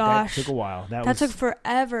 Oh my gosh. That took a while. That took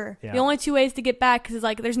forever. Yeah. The only two ways to get back is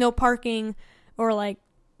like there's no parking or like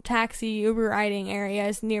taxi Uber riding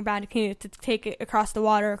areas nearby to take it across the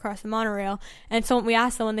water, across the monorail. And so we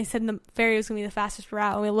asked someone, they said the ferry was going to be the fastest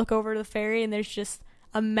route. And we look over to the ferry and there's just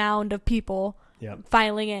a mound of people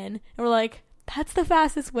filing in. And we're like, that's the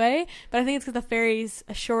fastest way? But I think it's because the ferry's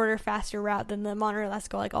a shorter, faster route than the monorail has to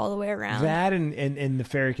go like all the way around. That and the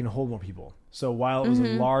ferry can hold more people. So while it was a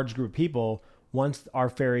large group of people, once our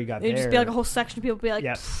ferry got there, it'd just be like a whole section of people be like,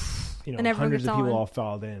 and hundreds of people all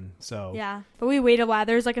filed in. So yeah, but we waited a while.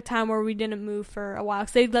 There was like a time where we didn't move for a while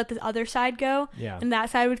because they'd let the other side go, and that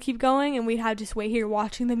side would keep going, and we'd have to just wait here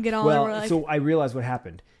watching them get on. Well, so I realized what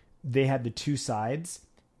happened. They had the two sides.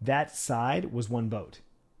 That side was one boat.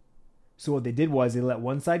 So what they did was they let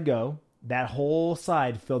one side go. That whole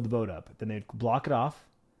side filled the boat up. Then they'd block it off,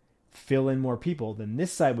 fill in more people. Then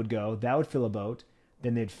this side would go. That would fill a boat.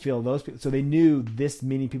 Then they'd fill those people. So they knew this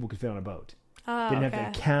many people could fit on a boat. They didn't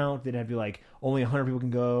have to count. They didn't have to be like, only 100 people can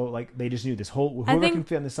go. Like, they just knew this whole, whoever can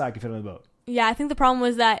fit on this side can fit on the boat. Yeah, I think the problem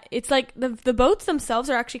was that it's like the boats themselves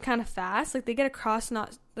are actually kind of fast. Like, they get across,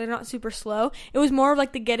 they're not super slow. It was more of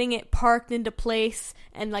like the getting it parked into place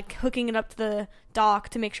and like hooking it up to the dock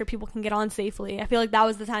to make sure people can get on safely. I feel like that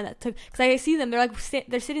was the time that took, because I see them, they're like,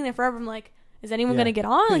 they're sitting there forever. I'm like, is anyone going to get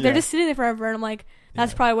on? Like, they're just sitting there forever. And I'm like,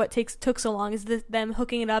 that's probably what took so long, is them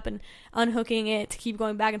hooking it up and unhooking it to keep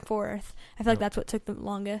going back and forth. I feel like that's what took the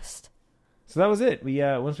longest. So that was it. We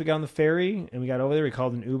once we got on the ferry and we got over there, we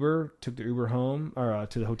called an Uber, took the Uber home or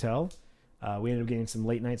to the hotel. We ended up getting some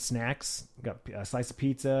late night snacks. Got a slice of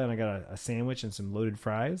pizza, and I got a sandwich and some loaded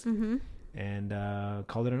fries, and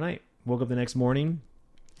called it a night. Woke up the next morning,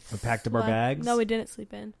 we packed up our bags. No, we didn't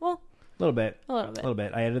sleep in. Well, a little bit.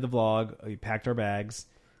 I edited the vlog. We packed our bags,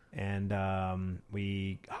 and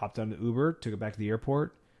we hopped on the Uber, took it back to the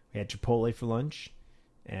airport. We had Chipotle for lunch,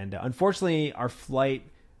 and unfortunately, our flight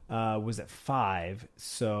was at 5,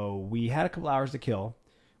 so we had a couple hours to kill.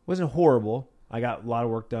 It wasn't horrible. I got a lot of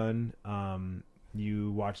work done.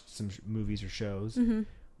 You watched some movies or shows.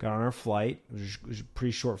 Got on our flight. It was a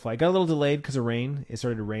pretty short flight. Got a little delayed because of rain. It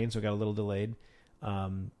started to rain, so it got a little delayed.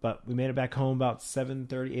 But we made it back home about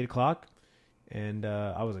 7:30, 8 o'clock, and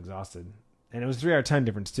I was exhausted. And it was a 3-hour time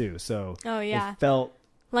difference too, so it felt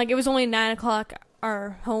like it was only 9 o'clock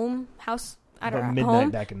our house at our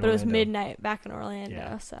home, back in but it was midnight back in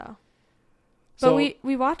Orlando. But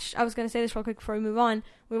we watched. I was going to say this real quick before we move on.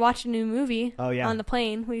 We watched a new movie on the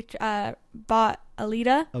plane. We bought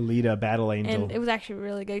Alita Battle Angel, and it was actually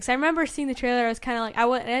really good. Because I remember seeing the trailer. I was kind of like,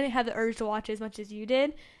 I didn't have the urge to watch it as much as you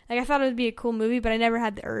did. Like, I thought it would be a cool movie, but I never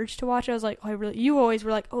had the urge to watch it. I was like, you always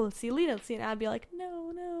were like, oh, let's see Alita, let's see it. And I'd be like,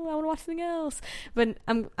 no, I want to watch something else. But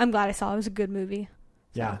I'm glad I saw it. It was a good movie.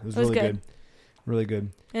 Yeah, it was really good. Really good.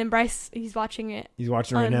 And Bryce, he's watching it. He's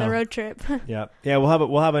watching it right now on the road trip. Yeah. We'll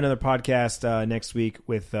have another podcast next week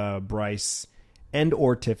with Bryce and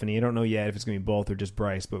or Tiffany. I don't know yet if it's going to be both or just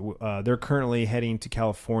Bryce, but they're currently heading to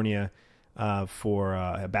California for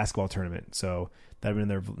a basketball tournament. So that'll be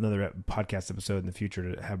another podcast episode in the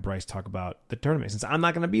future to have Bryce talk about the tournament. Since I'm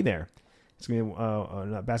not going to be there, it's going to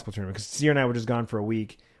be a basketball tournament because Sierra and I were just gone for a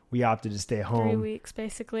week. We opted to stay home. 3 weeks,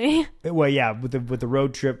 basically. Well, yeah, with the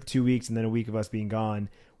road trip, 2 weeks, and then a week of us being gone,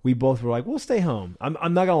 we both were like, we'll stay home. I'm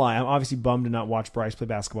not gonna lie, I'm obviously bummed to not watch Bryce play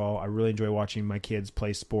basketball. I really enjoy watching my kids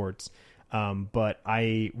play sports, but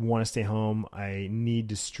I want to stay home. I need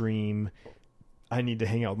to stream. I need to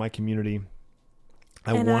hang out with my community.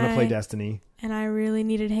 I want to play Destiny. And I really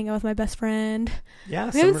needed to hang out with my best friend.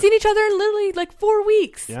 Yeah. We haven't seen each other in literally like 4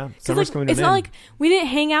 weeks. Yeah. Summer's coming to an end. It's not like we didn't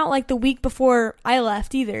hang out like the week before I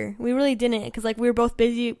left either. We really didn't, because like we were both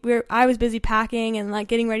busy. I was busy packing and like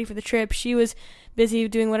getting ready for the trip. She was busy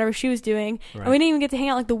doing whatever she was doing. Right. And we didn't even get to hang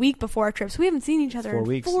out like the week before our trip. So we haven't seen each other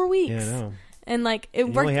in 4 weeks. Yeah, I know. And like it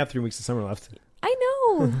worked. You only have 3 weeks of summer left.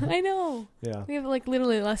 I know. Yeah. We have like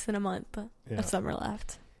literally less than a month of summer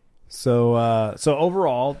left. So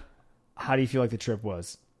overall, how do you feel like the trip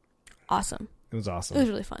was? Awesome. It was awesome. It was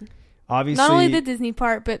really fun. Obviously, not only the Disney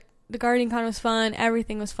part, but the GuardianCon was fun.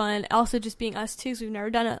 Everything was fun. Also, just being us two, because we've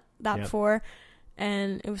never done that before,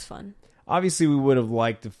 and it was fun. Obviously, we would have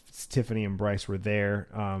liked if Tiffany and Bryce were there.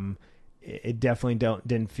 It definitely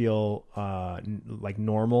didn't feel like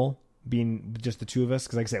normal being just the two of us,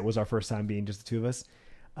 because like I said, it was our first time being just the two of us.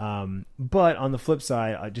 But on the flip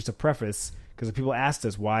side, just a preface, because people asked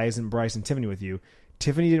us, why isn't Bryce and Tiffany with you?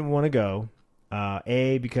 Tiffany didn't want to go,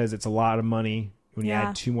 because it's a lot of money when you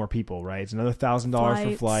add 2 more people, right? It's another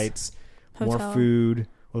 $1,000 for flights, hotel. More food.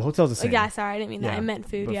 Well, the hotel's the same. Yeah, sorry, I didn't mean that. I meant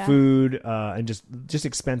food, but food, and just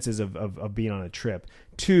expenses of being on a trip.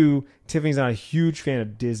 2, Tiffany's not a huge fan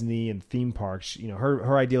of Disney and theme parks. You know,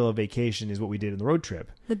 her ideal of vacation is what we did in the road trip.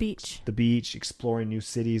 The beach, exploring new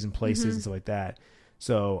cities and places and stuff like that.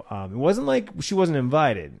 So it wasn't like she wasn't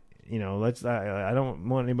invited. You know, I don't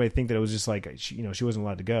want anybody to think that it was just like she wasn't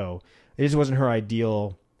allowed to go. It just wasn't her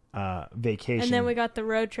ideal vacation. And then we got the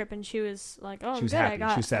road trip, and she was like, "Oh, she was happy.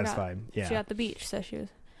 She was satisfied. She got the beach, so she was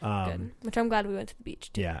good." Which I'm glad we went to the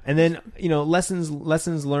beach too. Yeah, and then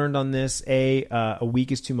lessons learned on this. A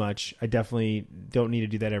week is too much. I definitely don't need to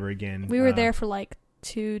do that ever again. We were there for like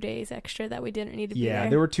 2 days extra that we didn't need to be there. Yeah,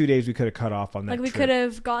 there were 2 days we could have cut off on that. Like we could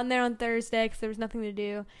have gotten there on Thursday because there was nothing to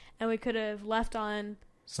do, and we could have left on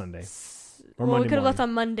Sunday. We could have left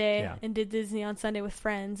on Monday and did Disney on Sunday with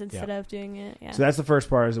friends instead of doing it. Yeah. So that's the first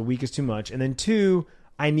part, is a week is too much. And then 2,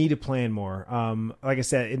 I need to plan more. Like I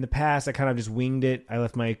said, in the past, I kind of just winged it. I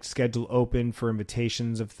left my schedule open for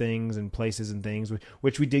invitations of things and places and things,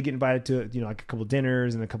 which we did get invited to, like a couple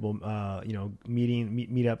dinners and a couple,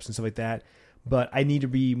 meetups and stuff like that. But I need to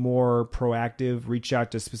be more proactive, reach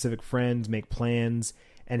out to specific friends, make plans,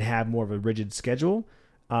 and have more of a rigid schedule.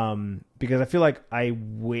 Because I feel like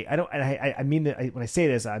when I say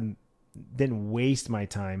this, I didn't waste my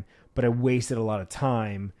time, but I wasted a lot of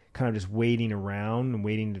time kind of just waiting around and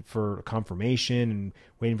waiting for confirmation and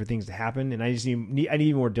waiting for things to happen. And I just need to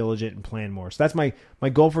be more diligent and plan more. So that's my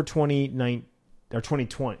goal for 2020.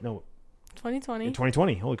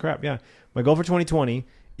 2020. Holy crap. Yeah. My goal for 2020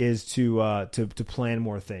 is to plan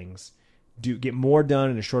more things, get more done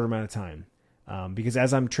in a shorter amount of time. Because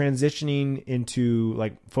as I'm transitioning into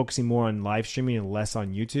like focusing more on live streaming and less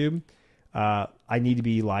on YouTube, I need to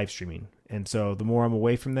be live streaming. And so the more I'm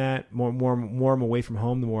away from that, more I'm away from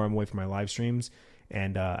home, the more I'm away from my live streams.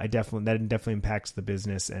 And that definitely impacts the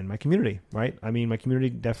business and my community, right? I mean, my community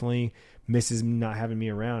definitely misses not having me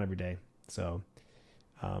around every day. So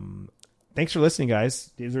thanks for listening,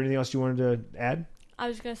 guys. Is there anything else you wanted to add? I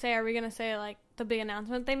was going to say, are we going to say like the big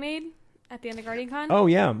announcement they made at the end of GuardianCon? Oh,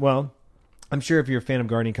 yeah. Well, I'm sure if you're a fan of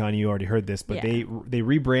GuardianCon, you already heard this, but they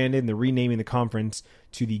rebranded and they're renaming the conference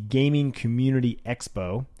to the Gaming Community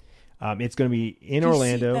Expo. It's going to be in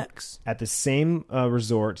Orlando at the same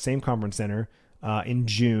resort, same conference center in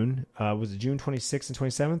June. Was it June 26th and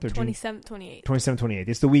 27th? Or 27th, 28th. 27th, 28th.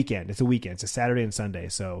 It's the weekend. It's a Saturday and Sunday.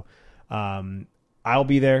 So I'll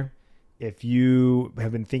be there. If you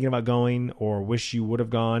have been thinking about going or wish you would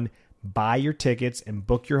have gone, buy your tickets and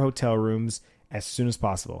book your hotel rooms as soon as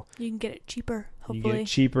possible. You can get it cheaper, hopefully. You get it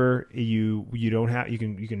cheaper. You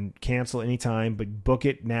can cancel anytime, but book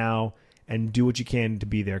it now and do what you can to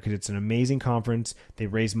be there, because it's an amazing conference. They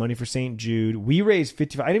raise money for St. Jude. We raised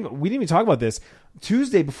 $55. We didn't even talk about this.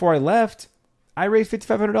 Tuesday before I left, I raised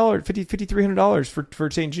 $5,300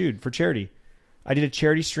 for St. Jude for charity. I did a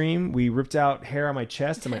charity stream. We ripped out hair on my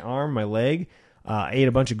chest and my arm, my leg. I ate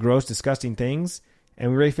a bunch of gross, disgusting things, and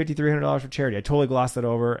we raised $5,300 for charity. I totally glossed that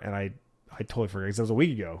over, and I totally forgot, because that was a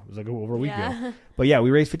week ago. It was like over a week ago. But yeah, we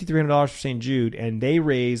raised $5,300 for St. Jude, and they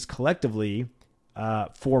raised collectively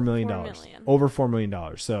 $4 million. Over $4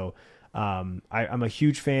 million. So I'm a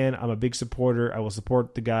huge fan. I'm a big supporter. I will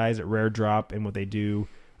support the guys at Rare Drop and what they do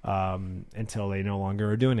until they no longer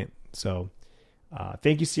are doing it. So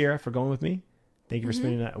thank you, Sierra, for going with me. Thank you for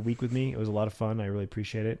spending a week with me. It was a lot of fun. I really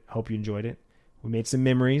appreciate it. Hope you enjoyed it. We made some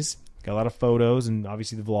memories. Got a lot of photos and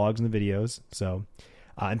obviously the vlogs and the videos. So,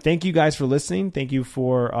 and thank you guys for listening. Thank you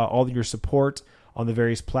for all of your support on the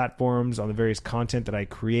various platforms, on the various content that I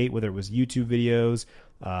create, whether it was YouTube videos,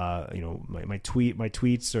 my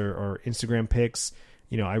tweets or Instagram pics,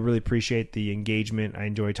 I really appreciate the engagement. I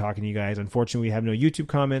enjoy talking to you guys. Unfortunately, we have no YouTube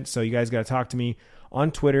comments, so you guys got to talk to me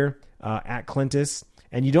on Twitter at Clintus.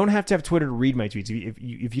 And you don't have to have Twitter to read my tweets.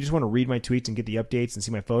 If you just want to read my tweets and get the updates and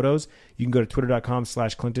see my photos, you can go to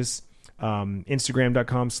twitter.com/Clintus,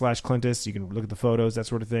 Instagram.com/Clintus. You can look at the photos, that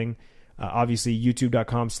sort of thing. Obviously,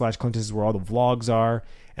 youtube.com/Clintus is where all the vlogs are.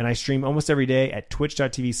 And I stream almost every day at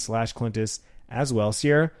twitch.tv/Clintus as well.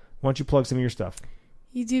 Sierra, why don't you plug some of your stuff?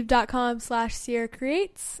 youtube.com/Sierra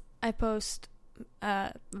Creates. I'm supposed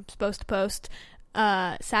to post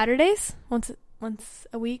Saturdays, once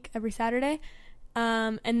a week, every Saturday.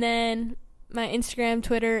 And then my Instagram,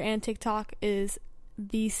 Twitter, and TikTok is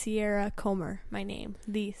The Sierra Comer. My name,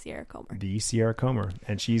 The Sierra Comer. The Sierra Comer.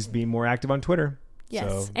 And she's being more active on Twitter. Yes,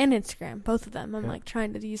 so, and Instagram, both of them. I'm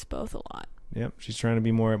trying to use both a lot. Yep, she's trying to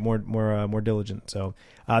be more diligent. So,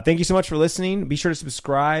 thank you so much for listening. Be sure to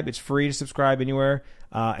subscribe. It's free to subscribe anywhere.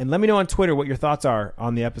 And let me know on Twitter what your thoughts are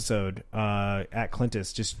on the episode at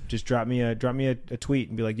Clintus. Just drop me a tweet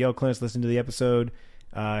and be like, "Yo, Clintus, listen to the episode.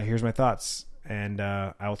 Here's my thoughts." And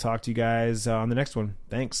I will talk to you guys on the next one.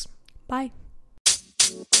 Thanks. Bye.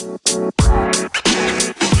 You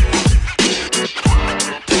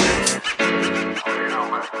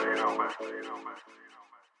know, man.